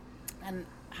 and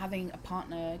having a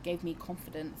partner gave me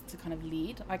confidence to kind of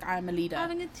lead. Like, I'm a leader.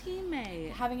 Having a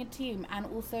teammate. Having a team, and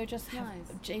also just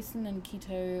have Jason and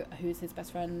Keto, who's his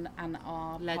best friend and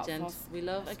our legend. We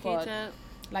love squad. Keto.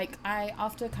 Like,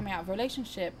 after coming out of a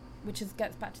relationship, which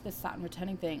gets back to the Saturn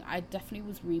returning thing, I definitely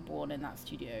was reborn in that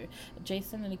studio.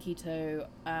 Jason and Akito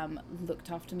looked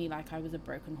after me like I was a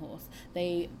broken horse.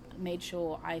 They made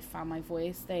sure I found my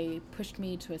voice. They pushed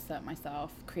me to assert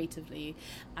myself creatively.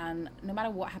 And no matter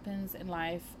what happens in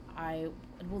life, I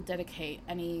will dedicate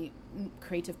any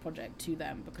creative project to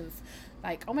them, because,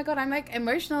 like, oh my god, I'm like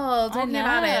emotional talking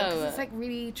about it, because it's like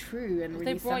really true and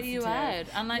really sensitive. They brought you out,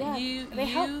 and like they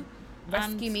helped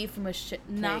rescue me from a shit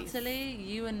place.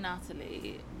 You and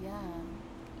Natalie, yeah,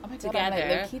 oh my god, together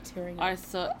I'm like, are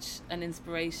such an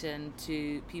inspiration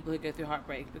to people who go through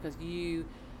heartbreak, because you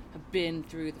have been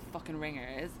through the fucking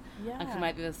ringers and come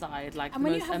out the other side like and the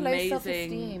when most you have amazing, low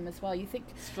self-esteem as well, you think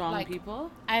strong like, people.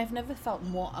 I have never felt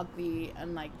more ugly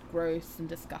and like gross and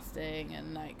disgusting,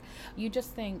 and like you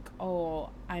just think,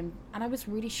 and I was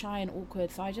really shy and awkward,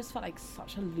 so I just felt like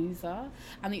such a loser,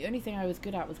 and the only thing I was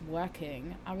good at was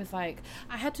working. I was like,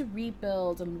 I had to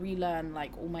rebuild and relearn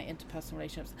like all my interpersonal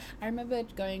relationships. I remember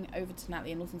going over to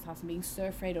Natalie and Lawson's house and being so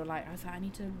afraid, or like I was like, I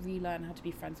need to relearn how to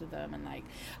be friends with them, and like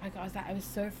I was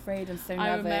so afraid and so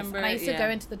nervous, and I used to go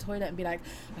into the toilet and be like,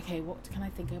 okay, what can I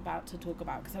think about to talk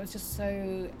about, because I was just so,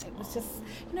 it was just,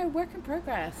 you know, work in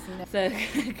progress, you know. So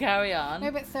carry on.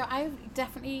 No, but so I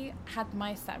definitely had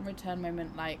my Saturn return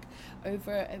moment like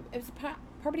over, it was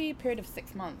probably a period of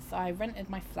 6 months. So I rented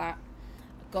my flat.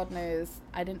 God knows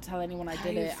I didn't tell anyone I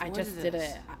did it. I just did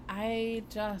it.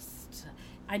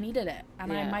 I needed it,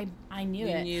 and I knew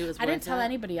it. I didn't tell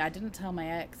anybody. I didn't tell my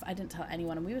ex. I didn't tell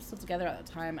anyone, and we were still together at the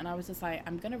time. And I was just like,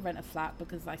 I'm gonna rent a flat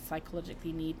because I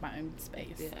psychologically need my own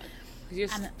space. Yeah, because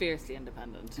you're fiercely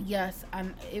independent. Yes,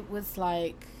 and it was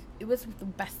like, it was the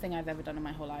best thing I've ever done in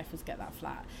my whole life, was get that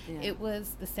flat. Yeah. It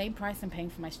was the same price I'm paying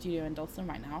for my studio in Dalston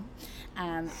right now.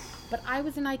 But I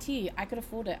was in IT. I could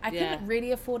afford it. I couldn't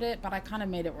really afford it, but I kind of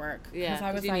made it work. Because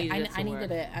I was like, I needed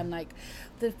it. And like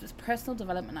the personal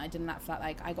development I did in that flat,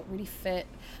 like I got really fit.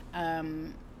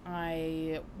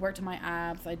 I worked on my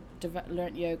abs. I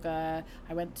learnt yoga.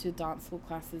 I went to dance school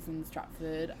classes in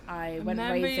Stratford. I went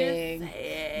raving.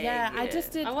 I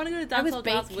just did. I want to go to dance school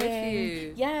class with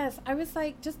you. Yes, I was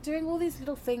like just doing all these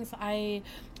little things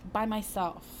by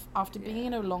myself after being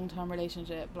in a long-term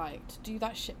relationship. Like, to do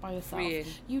that shit by yourself,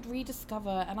 you'd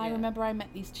rediscover. And I remember I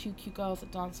met these two cute girls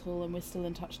at dance hall, and we're still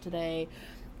in touch today.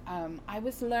 I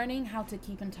was learning how to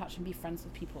keep in touch and be friends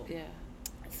with people. Yeah.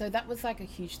 So that was like a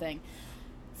huge thing.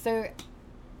 So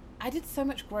I did so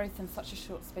much growth in such a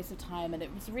short space of time, and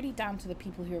it was really down to the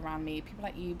people who were around me, people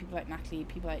like you, people like Natalie,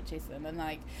 people like Jason, and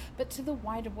like, but to the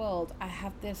wider world,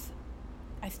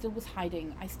 I still was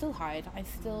hiding. I still hide. I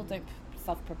still don't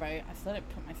self-promote. I still don't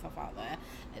put myself out there.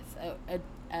 It's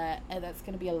that's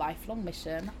going to be a lifelong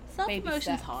mission.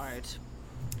 Self-promotion's hard.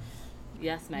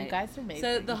 Yes, mate. You guys are amazing.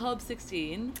 So the Hub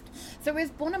 16. So it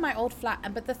was born in my old flat,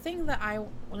 but the thing that I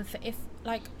want to say, if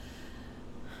like,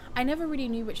 I never really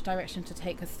knew which direction to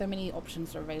take because so many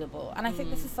options are available. And I think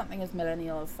this is something as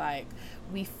millennials, like,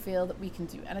 we feel that we can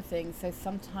do anything. So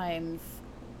sometimes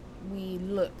we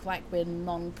look like we're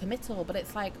non-committal, but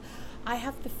it's like, I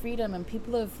have the freedom, and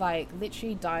people have, like,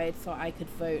 literally died so I could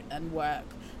vote and work.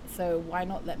 So why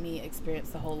not let me experience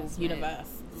the whole universe?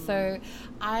 So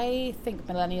I think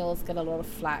millennials get a lot of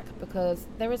flack because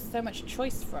there is so much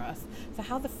choice for us. So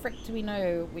how the frick do we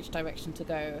know which direction to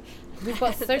go? We've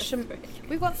got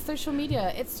social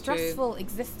media. It's stressful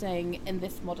existing in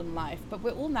this modern life, but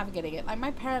we're all navigating it. Like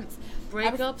my parents,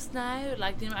 breakups now.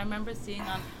 Like, you know, I remember seeing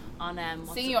on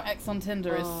seeing your ex on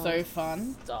Tinder is so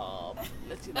fun. Stop.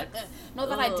 Literally, like, not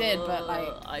that I did, but like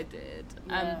I did.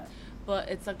 Yeah. But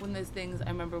it's like one of those things. I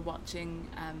remember watching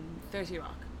 30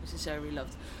 Rock, which is a show I really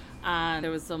loved, and there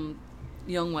was some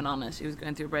young one on it. She was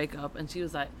going through a breakup, and she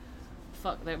was like,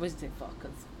 "Fuck." There was say fuck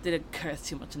because didn't curse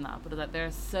too much in that, but it was like there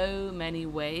are so many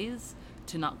ways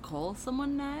to not call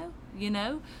someone now. You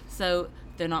know, so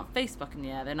they're not Facebooking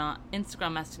you, they're not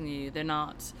Instagram messaging you, they're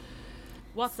not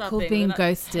WhatsApping. Called being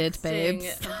ghosted,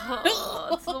 babes.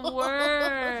 Oh, it's the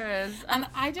worst. And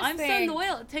I'm so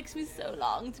loyal. It takes me so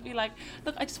long to be like,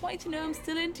 look, I just want you to know I'm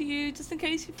still into you, just in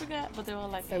case you forget. But they're all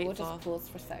like, so we'll just pause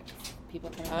for a sec. People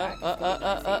coming back.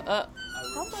 Hello.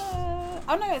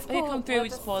 Oh no, it's cool. You come through. We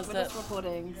just paused it. We're just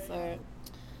recording. So,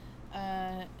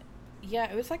 yeah,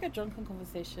 it was like a drunken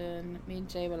conversation. Me and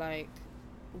Jay were like,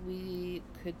 we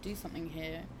could do something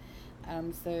here.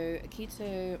 So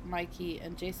Akito, Mikey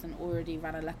and Jason already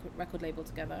ran a record label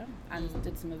together and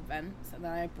did some events, and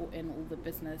then I brought in all the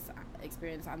business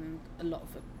experience and a lot of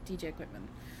DJ equipment.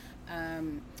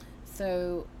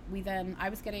 So I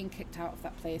was getting kicked out of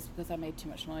that place because I made too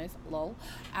much noise, lol.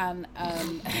 And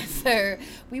so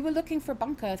we were looking for a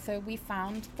bunker, so we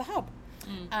found the Hub.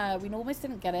 We almost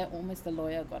didn't get it, almost the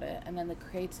lawyer got it, and then the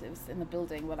creatives in the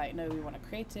building were like, no, we want a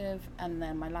creative. And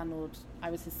then my landlord,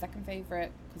 I was his second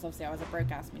favorite because obviously I was a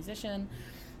broke ass musician,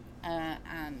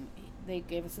 and they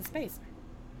gave us a space.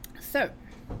 So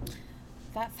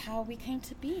that's how we came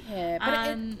to be here.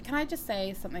 But can I just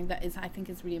say something that I think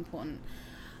is really important?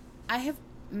 I have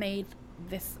made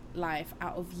this life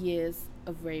out of years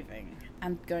of raving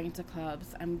and going to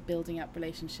clubs and building up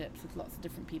relationships with lots of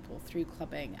different people through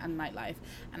clubbing and nightlife.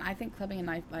 And I think clubbing and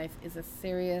nightlife is a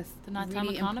serious,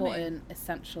 really important,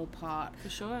 essential part for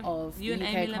sure of you the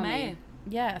and UK Amy economy. LeMay.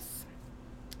 Yes,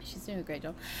 she's doing a great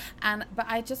job. But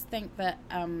I just think that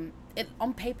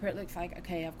on paper it looks like,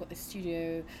 okay, I've got this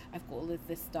studio, I've got all of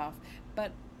this stuff,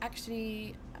 but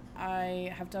actually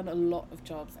I have done a lot of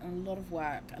jobs and a lot of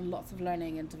work and lots of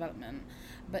learning and development,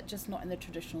 but just not in the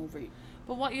traditional route.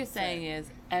 But what you're saying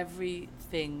is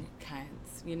everything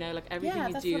counts, you know, like everything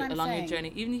you do along your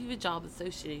journey, even if you have a job that's so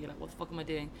shitty, you're like, what the fuck am I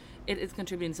doing? It is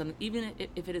contributing to something, even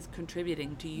if it is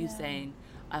contributing to you saying,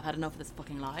 I've had enough of this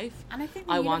fucking life. And I think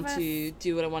I want to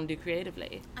do what I want to do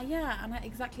creatively.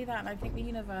 Exactly that. And I think the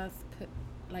universe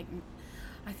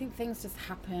I think things just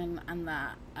happen, and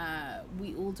that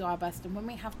we all do our best. And when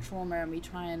we have trauma and we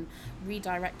try and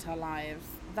redirect our lives,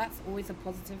 that's always a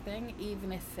positive thing,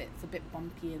 even if it's a bit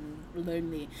bumpy and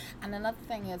lonely. And another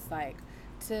thing is like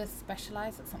to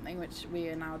specialize at something, which we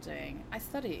are now doing. I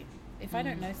study. If I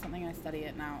don't know something, I study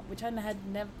it now, which I had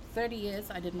never. 30 years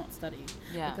I did not study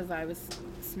because I was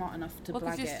smart enough to blag it.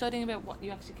 Because you're studying about what you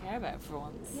actually care about for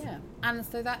once. Yeah, and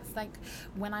so that's like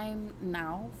when I'm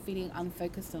now feeling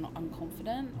unfocused and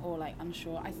unconfident or like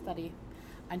unsure, I study.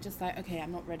 I'm just like, okay,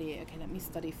 I'm not ready. Okay, let me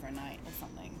study for a night or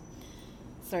something.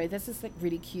 Sorry, this is like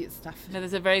really cute stuff. No,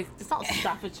 there's it's not a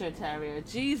Staffordshire Terrier.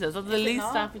 Jesus, that's the least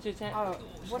Staffordshire Terrier. Oh,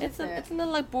 what is it? It's a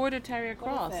little like Border Terrier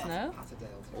cross, no?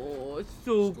 Oh, it's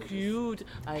so cute.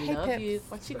 I love Pip. you.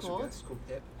 What's she called? It's called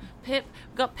Pip. Pip.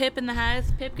 We've got Pip in the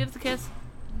house. Pip, give us a kiss.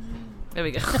 There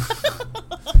we go.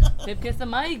 Pip, kiss the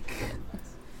mic.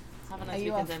 Have a nice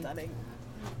weekend then. Studying?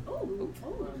 Oh,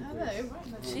 hello.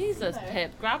 Jesus,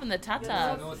 Pip, grabbing the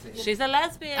tata. She's a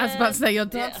lesbian. I was about to say, your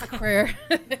dog's a queer.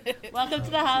 Welcome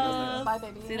to the house. Bye,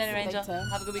 baby. See you later, Angel.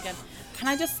 Have a good weekend. Can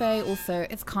I just say also,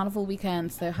 it's carnival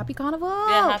weekend, so happy carnival.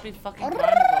 Yeah, happy fucking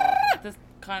carnival. This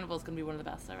carnival's going to be one of the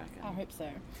best, I reckon. I hope so.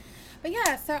 But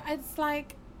yeah, so it's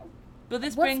like... But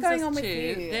this what's brings going us on to with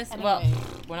you, this. anyway? Well,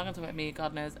 we're not going to talk about me,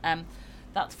 God knows.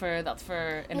 That's for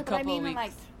in a couple of weeks.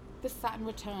 Like the Saturn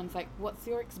returns. Like, what's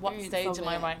your experience? What stage am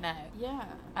I right now? Yeah.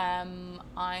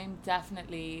 I'm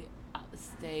definitely at the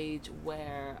stage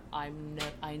where I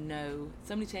know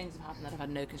so many changes have happened that I've had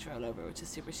no control over, which is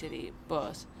super shitty.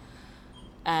 But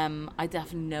I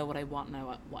definitely know what I want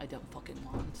now, what I don't fucking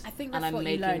want. I think that's and what I'm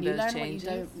you learn. making You those learn changes,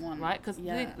 what you don't want, right? Because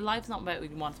life's not about what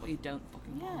you want; it's what you don't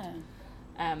fucking want.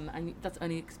 And that's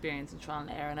only experience and trial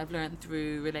and error. And I've learned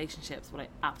through relationships what I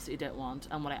absolutely don't want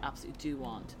and what I absolutely do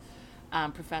want.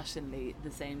 Professionally,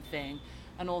 the same thing.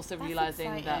 And also That's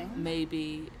realizing exciting. that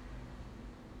maybe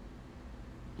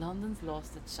London's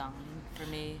lost its shine for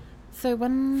me. So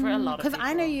when, For a lot of because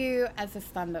I know people. you as a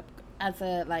stand-up, as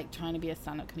a like trying to be a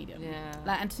stand-up comedian. Yeah.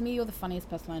 Like, and to me, you're the funniest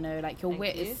person I know. Like, your Thank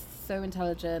wit you. is so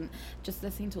intelligent. Just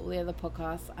listening to all the other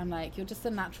podcasts, I'm like, you're just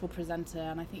a natural presenter,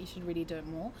 and I think you should really do it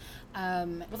more.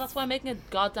 Well, that's why I'm making a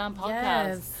goddamn podcast.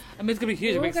 Yes. I mean, it's gonna be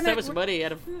huge. We're I make so gonna- much money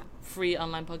out of free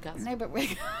online podcasts. No, but we're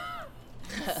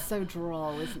so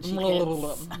droll, isn't she?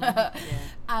 Yeah.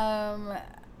 kids?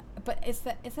 But is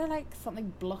there like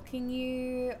something blocking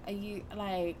you? Are you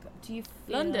like? Do you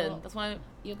feel London. That's why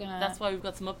you're gonna? That's why we've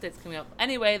got some updates coming up.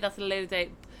 Anyway, that's a later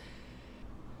date.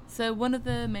 So one of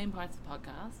the main parts of the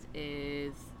podcast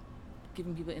is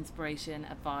giving people inspiration,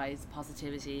 advice,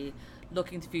 positivity,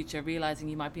 looking to the future, realizing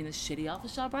you might be in a shitty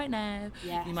office job right now.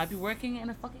 Yes. You might be working in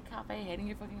a fucking cafe, hating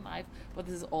your fucking life, but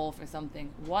this is all for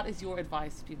something. What is your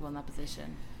advice to people in that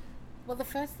position? Well, the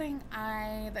first thing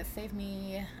that saved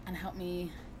me and helped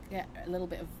me get a little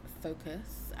bit of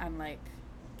focus and like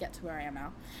get to where I am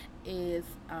now is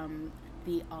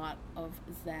the art of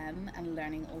Zen and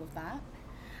learning all of that.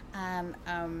 And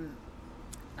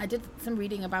I did some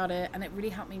reading about it, and it really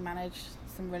helped me manage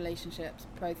some relationships,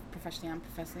 both professionally and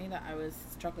personally, that I was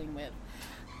struggling with.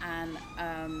 And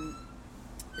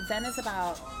Zen is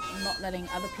about not letting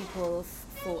other people's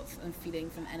thoughts and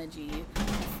feelings and energy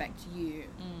affect you.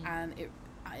 And it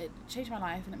changed my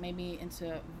life, and it made me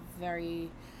into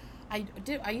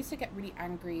I used to get really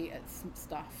angry at some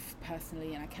stuff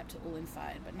personally, and I kept it all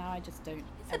inside, but now I just don't.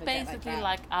 Is it basically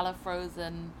like a la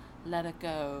Frozen, let it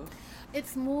go?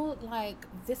 It's more like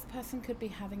this person could be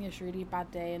having a really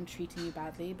bad day and treating you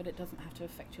badly, but it doesn't have to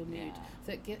affect your mood. Yeah.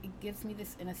 So it gives me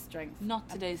this inner strength. Not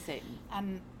today, Satan.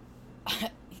 And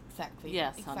exactly.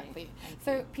 Yes, exactly. honey. Thank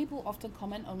So you. people often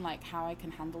comment on like how I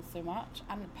can handle so much,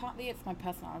 and partly it's my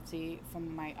personality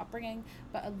from my upbringing,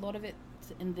 but a lot of it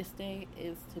in this day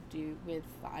is to do with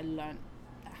that I learned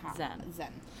how Zen.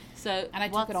 So, and I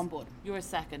took it on board. Your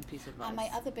second piece of advice. And my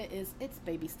other bit is it's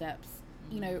baby steps.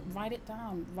 You know, write it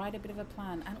down, write a bit of a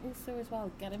plan, and also as well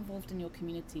get involved in your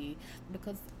community,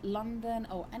 because London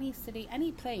or any city,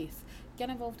 any place, get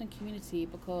involved in community,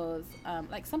 because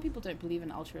like some people don't believe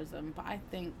in altruism, but I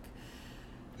think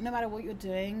no matter what you're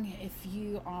doing, if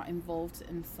you are involved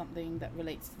in something that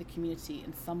relates to the community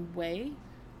in some way,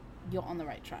 you're on the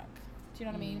right track. Do you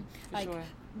know what I mean? For Like, sure.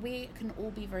 we can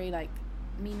all be very like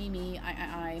me,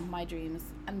 I, my dreams,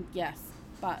 and yes,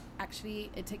 but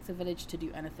actually it takes a village to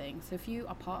do anything. So if you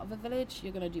are part of a village,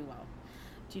 you're going to do well.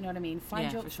 Do you know what I mean?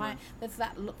 Find Yeah, for sure. There's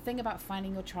that thing about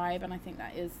finding your tribe, and I think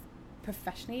that is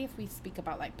professionally, if we speak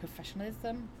about like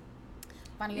professionalism,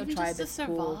 finding your Even tribe just to is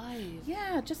cool. survive.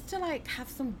 Yeah, just to like have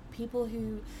some people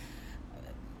who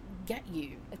get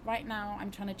you. Like right now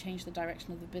I'm trying to change the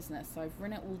direction of the business, so I've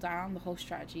written it all down, the whole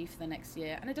strategy for the next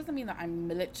year, and it doesn't mean that I'm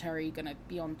military gonna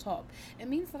be on top. It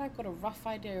means that I've got a rough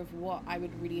idea of what I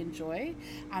would really enjoy,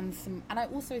 and I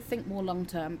also think more long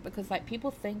term, because like people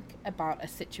think about a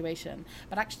situation,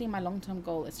 but actually my long term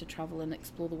goal is to travel and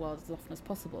explore the world as often as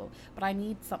possible, but I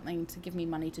need something to give me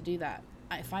money to do that.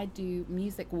 If I do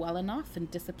music well enough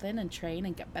and discipline and train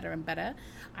and get better and better,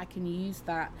 I can use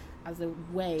that as a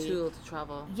way Tool to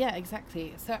travel. Yeah,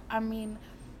 exactly. So I mean,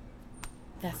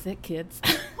 that's it, kids.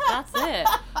 That's it.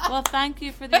 Well, thank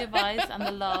you for the advice and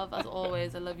the love, as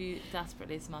always. I love you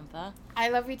desperately, Samantha. I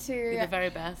love you too. You're the very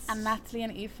best. And Natalie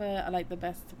and Aoife are like the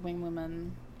best wing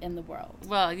women in the world.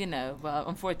 Well,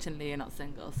 unfortunately you're not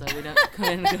single, so we don't come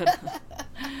in good.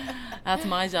 That's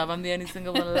my job. I'm the only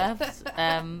single one left.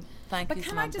 Thank But you, can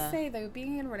Samantha. I just say though,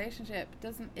 being in a relationship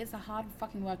is a hard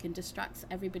fucking work and distracts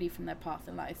everybody from their path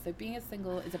in life. So being a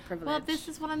single is a privilege. Well, this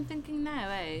is what I'm thinking now,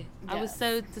 eh? I was Yes.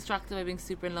 so distracted by being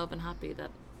super in love and happy that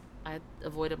I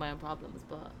avoided my own problems,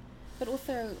 But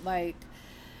also, like,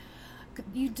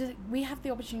 we have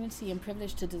the opportunity and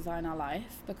privilege to design our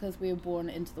life because we were born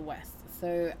into the West,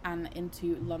 so, and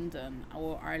into London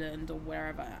or Ireland or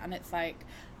wherever. And it's like,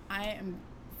 I am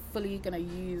fully going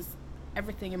to use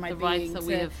everything in my the being rights that to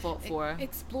we have fought for.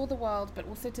 explore the world, but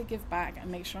also to give back and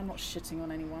make sure I'm not shitting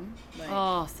on anyone. Like,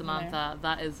 Oh, Samantha,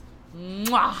 that is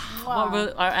mwah, what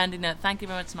will our ending note. Thank you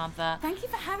very much, Samantha. Thank you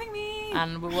for having me.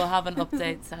 And we will have an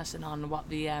update session on what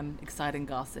the exciting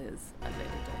goss is at a later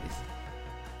date.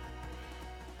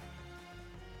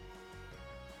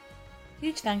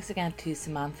 Huge thanks again to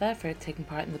Samantha for taking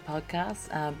part in the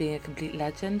podcast, being a complete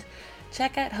legend.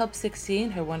 Check out Hub 16,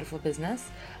 her wonderful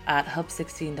business, at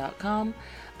hub16.com.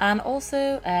 And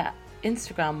also,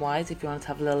 Instagram-wise, if you want to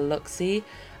have a little look-see,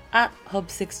 at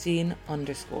hub16_.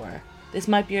 This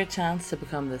might be your chance to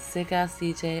become the sick-ass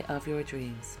DJ of your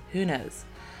dreams. Who knows?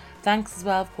 Thanks as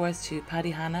well, of course, to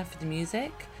Paddy Hanna for the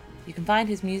music. You can find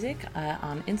his music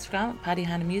on Instagram, Paddy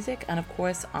Hanna Music, and of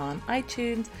course on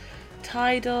iTunes,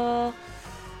 Tidal,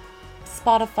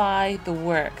 Spotify, the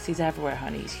works. He's everywhere,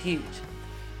 honey. He's huge.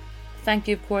 Thank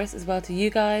you, of course, as well to you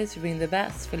guys for being the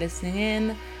best, for listening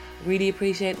in. Really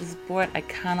appreciate the support. I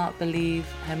cannot believe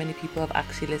how many people have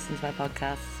actually listened to my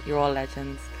podcasts. You're all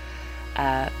legends.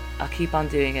 I'll keep on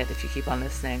doing it if you keep on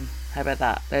listening. How about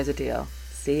that? There's a deal.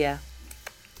 See ya.